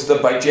guys know is the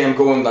bike jam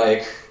going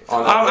like?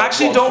 I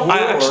actually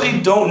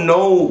don't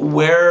know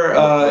where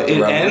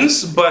it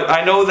ends, but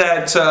I know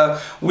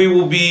that we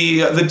will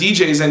be the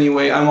DJs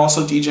anyway. I'm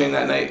also DJing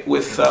that night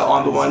with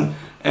On The One,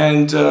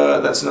 and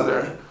that's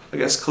another, I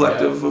guess,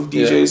 collective of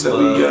DJs that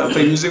we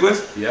play music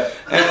with. Yeah.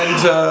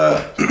 And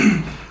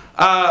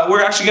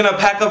we're actually gonna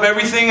pack up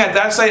everything at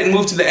that site and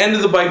move to the end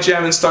of the bike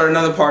jam and start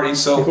another party.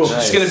 So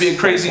it's gonna be a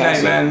crazy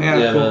night, man.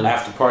 Yeah, man.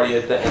 After party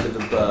at the end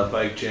of the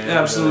bike jam. Yeah,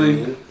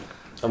 absolutely.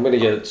 I'm gonna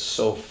get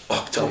so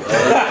fucked up.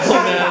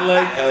 Man,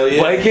 like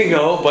biking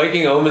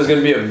home is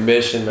gonna be a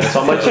mission, man.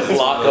 So I might just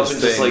lock up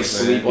and just like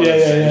sleep on the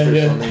bench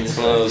or something. It's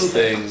one of those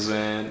things,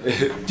 man.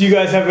 Do you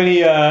guys have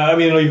any? I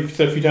mean, I know you've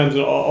said a few times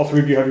that all three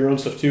of you have your own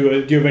stuff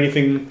too. Do you have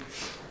anything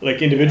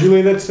like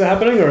individually that's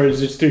happening, or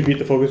is it 3P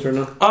the focus right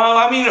now?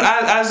 I mean,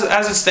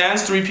 as it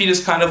stands, 3P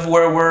is kind of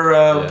where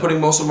we're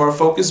putting most of our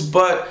focus,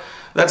 but.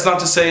 That's not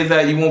to say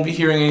that you won't be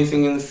hearing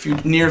anything in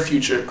the near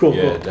future. Cool.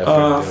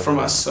 Definitely. From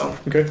us. So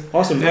okay,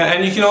 awesome. Yeah,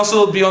 and you can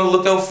also be on the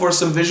lookout for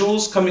some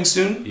visuals coming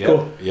soon. Yeah.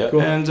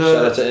 Cool. And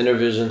shout out to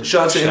Intervision.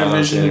 Shout out to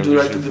Intervision who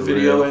directed the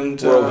video,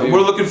 and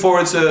we're looking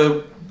forward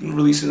to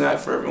releasing that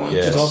for everyone.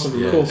 That's awesome.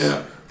 Yes. Cool.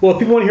 Yeah. Well, if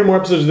people want to hear more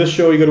episodes of this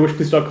show, you go to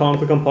wishpolice.com,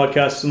 click on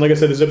podcasts, and like I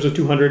said, this is episode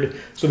 200.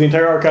 So the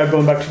entire archive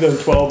going back to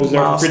 2012 is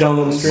there for free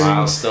download and streaming.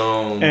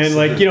 Milestones. And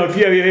like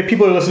if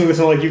people are listening to this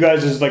and like you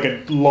guys, there's like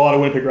a lot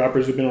of Winnipeg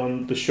rappers who've been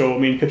on the show. I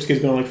mean, Pipsky's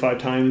been on like 5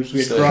 times.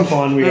 We had Gruff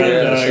on. We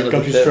had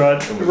Gumshoe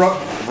Strut.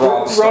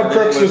 Rob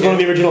Crooks was one of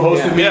the original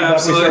hosts with me. Yeah,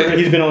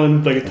 absolutely. He's been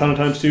on like a ton of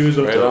times too.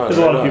 So there's a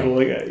lot of people.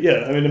 Like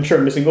I mean, I'm sure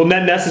I'm missing. Well,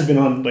 Ned Ness has been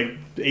on like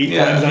 8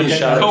 times.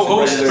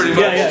 Co-host pretty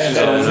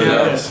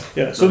much.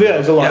 Yeah. So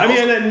there's a lot. I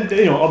mean, and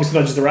then obviously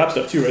not just the rap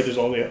stuff too, right? There's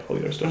all the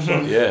other stuff. So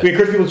we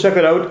encourage people to check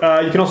that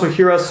out. You can also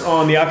hear us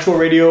on the actual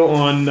radio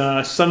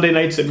on Sunday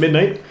nights at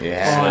midnight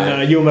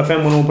on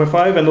UMFM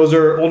 101.5, and those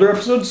are older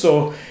episodes.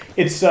 So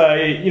it's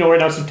right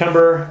now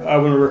September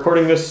when we're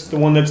recording this. The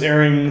one that's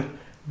airing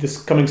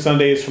this coming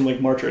Sunday is from like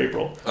March or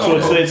April. So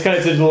it's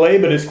a delay,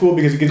 but it's cool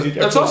because it gives you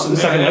that's awesome.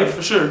 second life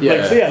for sure.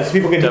 So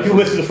people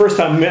listen the first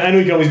time. I know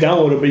you can always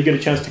download it, but you get a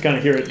chance to kind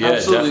of hear it.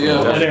 Absolutely.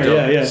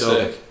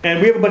 Definitely. And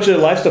we have a bunch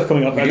of live stuff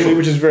coming up actually,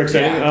 which is very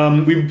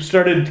exciting. We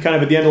started kind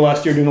of at the end of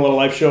last year doing a lot of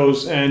live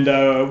shows, and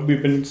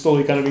we've been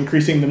slowly kind of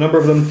increasing the number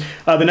of them.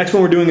 The next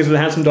one we're doing is with The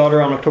Handsome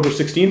Daughter on October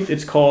 16th.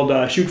 It's called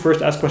Shoot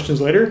First, Ask Questions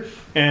Later.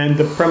 And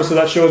the premise of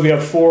that show is we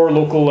have 4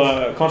 local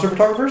concert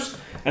photographers,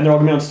 and they're all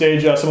going to be on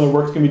stage. Some of their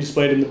work's going to be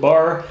displayed in the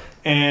bar,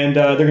 and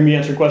they're going to be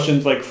answering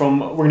questions we're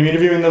going to be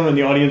interviewing them, and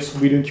the audience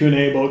will be doing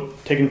Q&A about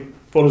taking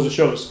photos of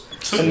shows.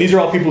 And these are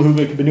all people who've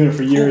been doing it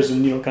for years,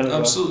 and kind of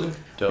absolutely.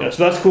 So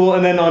that's cool.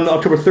 And then on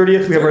October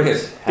 30th we have our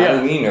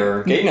Halloween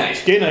or Gay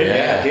Night. Gay Night.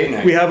 Gay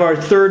Night. We have our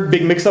 3rd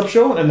Big Mix-Up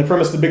show, and the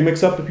premise of the Big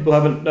Mix-Up, if people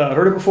haven't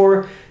heard it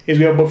before, is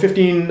we have about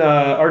 15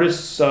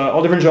 artists,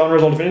 all different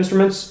genres, all different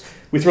instruments.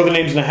 We throw the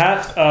names in a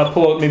hat,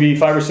 pull out maybe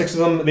 5 or 6 of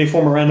them. They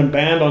form a random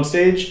band on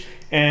stage,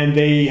 and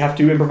they have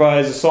to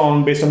improvise a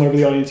song based on whatever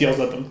the audience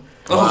yells at them.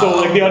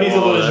 So the audience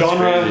will know a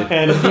genre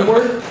and a theme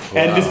word,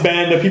 and this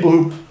band of people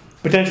who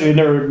potentially had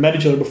never met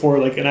each other before,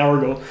 like an hour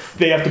ago,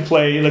 they have to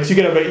play. So you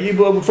could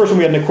have first one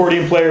we had an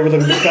accordion player with a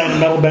guy in a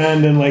metal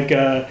band and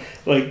a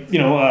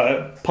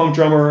punk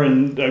drummer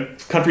and a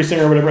country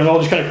singer or whatever, and they all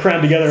just kind of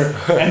crammed together,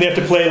 and they have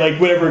to play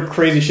whatever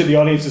crazy shit the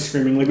audience is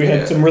screaming. We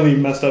had some really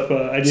messed up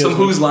ideas. Some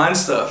Who's Line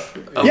stuff.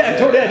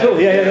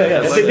 Totally.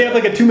 They have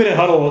like a 2-minute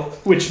huddle,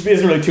 which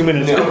isn't really 2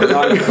 minutes.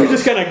 We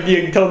just kind of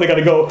tell them they got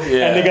to go,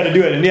 and they got to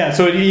do it. And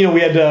so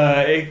we had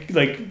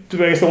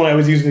I guess the one I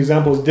was using an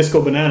example is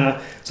Disco Banana.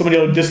 Somebody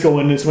yelled disco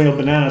and somebody yelled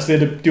banana, so they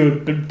had to do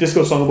a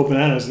disco song about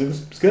bananas. It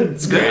was good.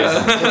 It's good.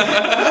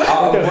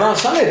 We're on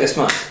Sunday this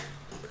month.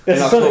 That's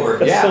in October.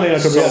 Sunday in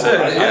October.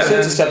 So I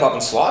said to step up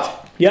and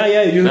slot. Yeah,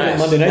 usually on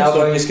Monday night. Now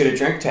if I just get a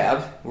drink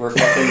tab, we're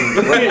fucking...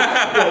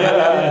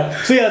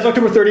 So it's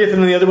October 30th,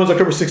 and then the other one's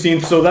October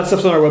 16th. So that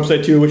stuff's on our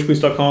website too,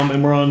 wishpolice.com,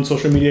 and we're on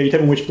social media. You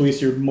type in Witch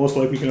Police, you're most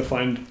likely going to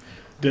find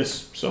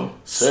this. So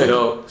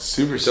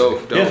super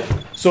dope. Yeah.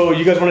 So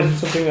you guys want to do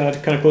something to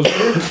kind of close it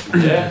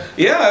here?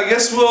 Yeah, I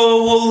guess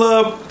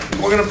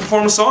we're gonna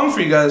perform a song for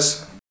you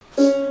guys.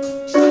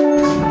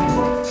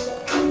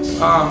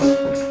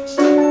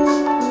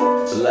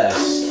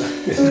 Bless.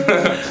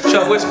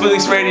 Shout Witch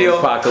Police Radio.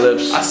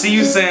 Apocalypse. I see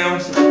you,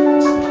 Sam.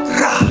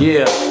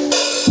 Yeah.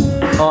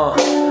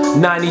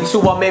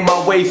 92, I made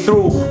my way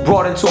through.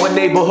 Brought into a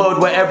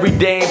neighborhood where every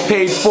day ain't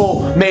paid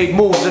full. Made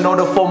moves in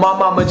order for my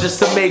mama just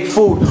to make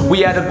food.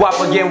 We had a guap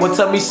again, well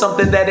tell me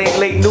something that ain't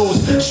late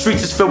news.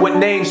 Streets is filled with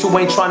names who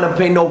ain't trying to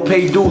pay no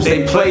pay dues.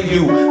 They play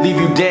you, leave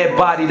you dead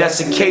body, that's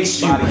in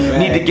case you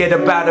need to get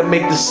about and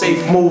make the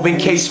safe move. In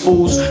case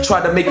fools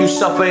try to make you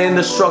suffer in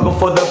the struggle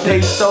for the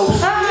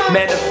pesos.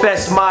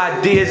 Manifest my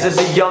ideas as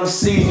a young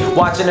seed,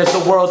 watching as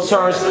the world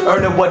turns,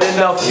 earning what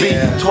enough be.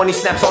 20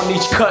 snaps on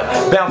each cut,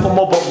 bound for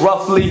more but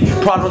roughly.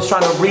 Problems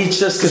trying to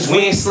reach us cause we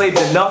ain't slaved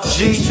enough,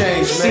 G.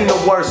 Seen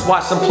the worst,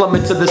 watch them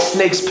plummet to the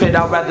snake's pit.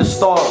 I'd rather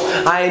starve,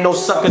 I ain't no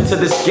sucker to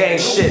this gang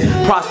shit.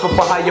 Prosper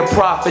for higher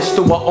profits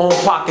through our own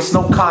pockets,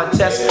 no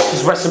contest.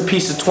 Cause rest in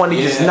peace of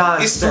 20 is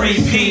nonsense. It's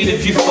 3P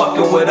if you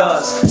fucking with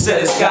us.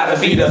 Said it's gotta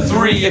be the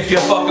 3 if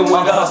you're fucking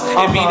with us.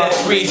 It be that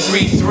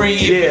 333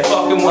 if you're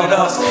fucking with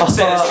us.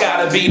 Said it's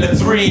gotta be the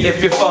 3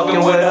 if you're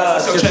fucking with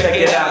us. So check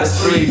it out, it's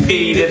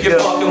 3P if you're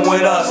fucking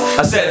with us.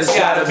 I said it's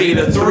gotta be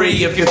the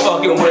 3 if you're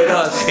fucking with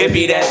us. It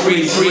be that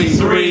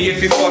 333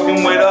 if you're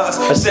fucking with us.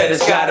 I said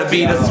it's gotta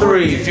be the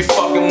 3 if you're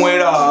fucking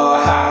with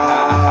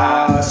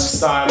us.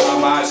 Sorry,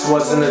 mama, I just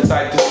wasn't the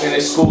type to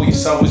finish school. Your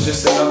son was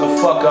just another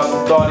fuck up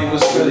who thought he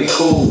was really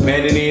cool.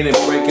 Banding in and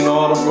breaking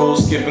all the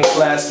rules, skipping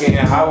class, getting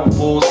high with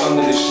fools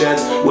under the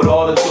sheds with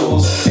all the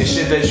tools and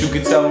shit that you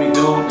could tell me,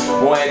 dude.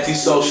 More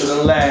antisocial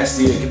than last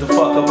year. Get the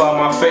fuck up out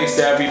my face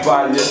to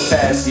everybody this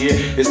past year.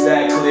 It's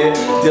that clear.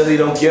 Dilly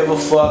don't give a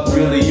fuck.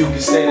 Really, you can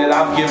say that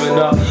I've given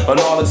up on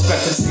all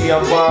expectancy.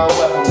 I'm buying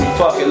weaponry.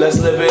 Fuck it, let's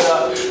live it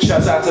up.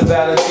 Shouts out to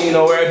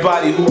Valentino,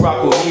 everybody who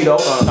rock with Vito.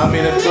 I'm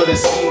in it for the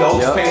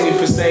C-notes. Pay me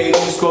for saying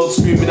these quotes,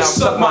 screaming out,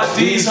 suck my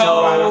D's,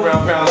 ho. Right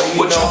around, like,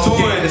 what you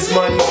doing? This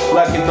money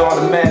like an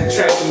automatic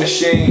tracking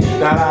machine.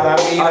 Now that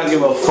I mean, I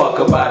give a fuck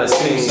about a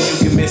team.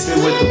 So you can miss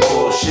me with the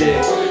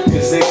bullshit.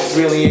 Cause niggas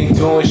really ain't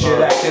doing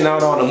shit, acting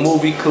out on a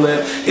movie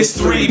clip. It's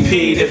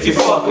 3P if you're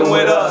fucking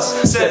with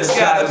us. Said it's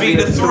gotta be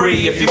the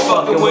 3 if you're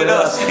fucking with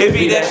us. It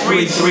be that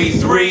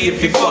 333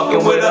 if you're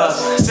fucking with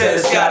us. Said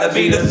it's gotta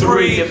be the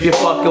 3 if you're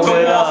fucking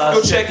with us.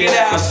 Go check it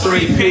out. It's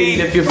 3P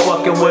if you're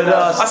fucking with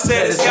us. I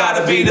said it's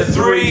gotta be the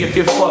 3 if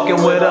you're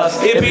fucking with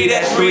us. It be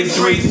that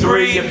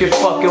 333 if you're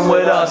fucking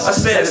with us. I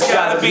said it's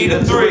gotta be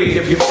the 3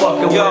 if you're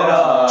fucking with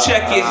us.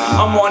 Check it,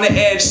 I'm on the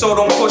edge, so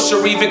don't push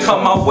or even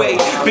come my way.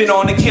 Been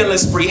on a killing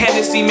spree,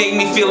 Hennessy made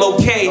me feel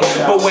okay.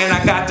 But when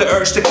I got the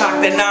urge to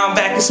cock that 9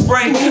 back and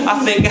spray, I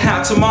think of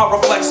how tomorrow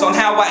reflects on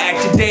how I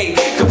act today.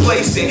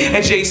 Complacent,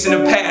 adjacent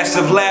and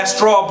passive. Last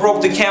straw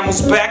broke the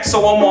camel's back,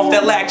 so I'm off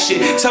that lack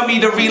shit. Tell me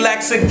to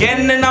relax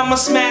again and I'ma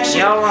smash it.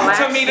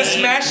 Tell me to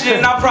smash it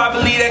and I'll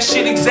probably leave that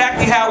shit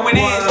exactly how it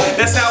is.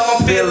 That's how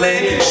I'm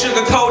feeling.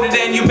 Sugar coated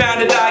and you bound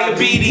to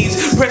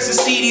diabetes. Pressing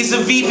CDs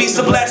of VBs,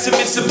 the blast of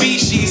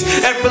Mitsubishis.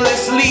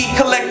 Effortlessly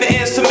collect the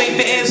ends to make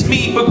the ends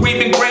meet. But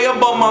green and gray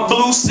above my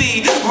blue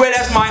sea. Red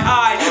as my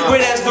eye,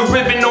 red as the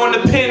ribbon on the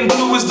pin.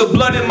 Blue as the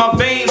blood in my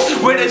veins.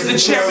 Red as the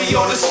cherry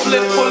on the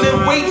split.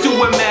 Pulling weight through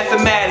with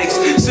mathematics.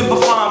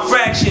 Simplifying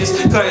fractions,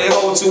 cut it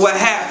whole to a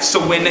half.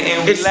 So in the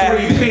end we laugh.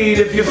 It's 3P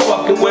if you're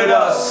fucking with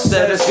us.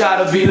 Said it's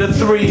gotta be the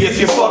 3 if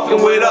you're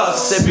fucking with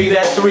us. Said be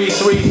that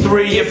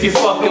 333 if you're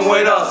fucking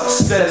with us.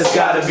 Said it's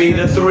gotta be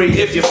the 3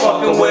 if you're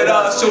fucking with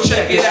us. So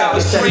check it out,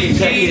 it's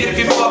 3P if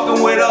you're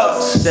fucking with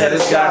us. Said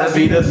it's gotta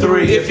be the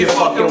 3 if you're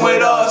fucking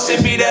with us.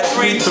 It be that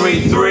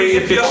 333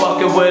 if you're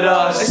fucking with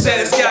us. I said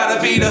it's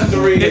gotta be the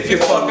 3 if you're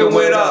fucking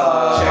with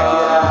us. Check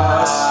it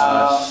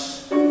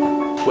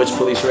out. Witch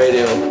Police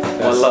Radio.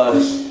 One love.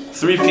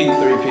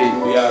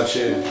 3P. We out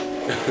here.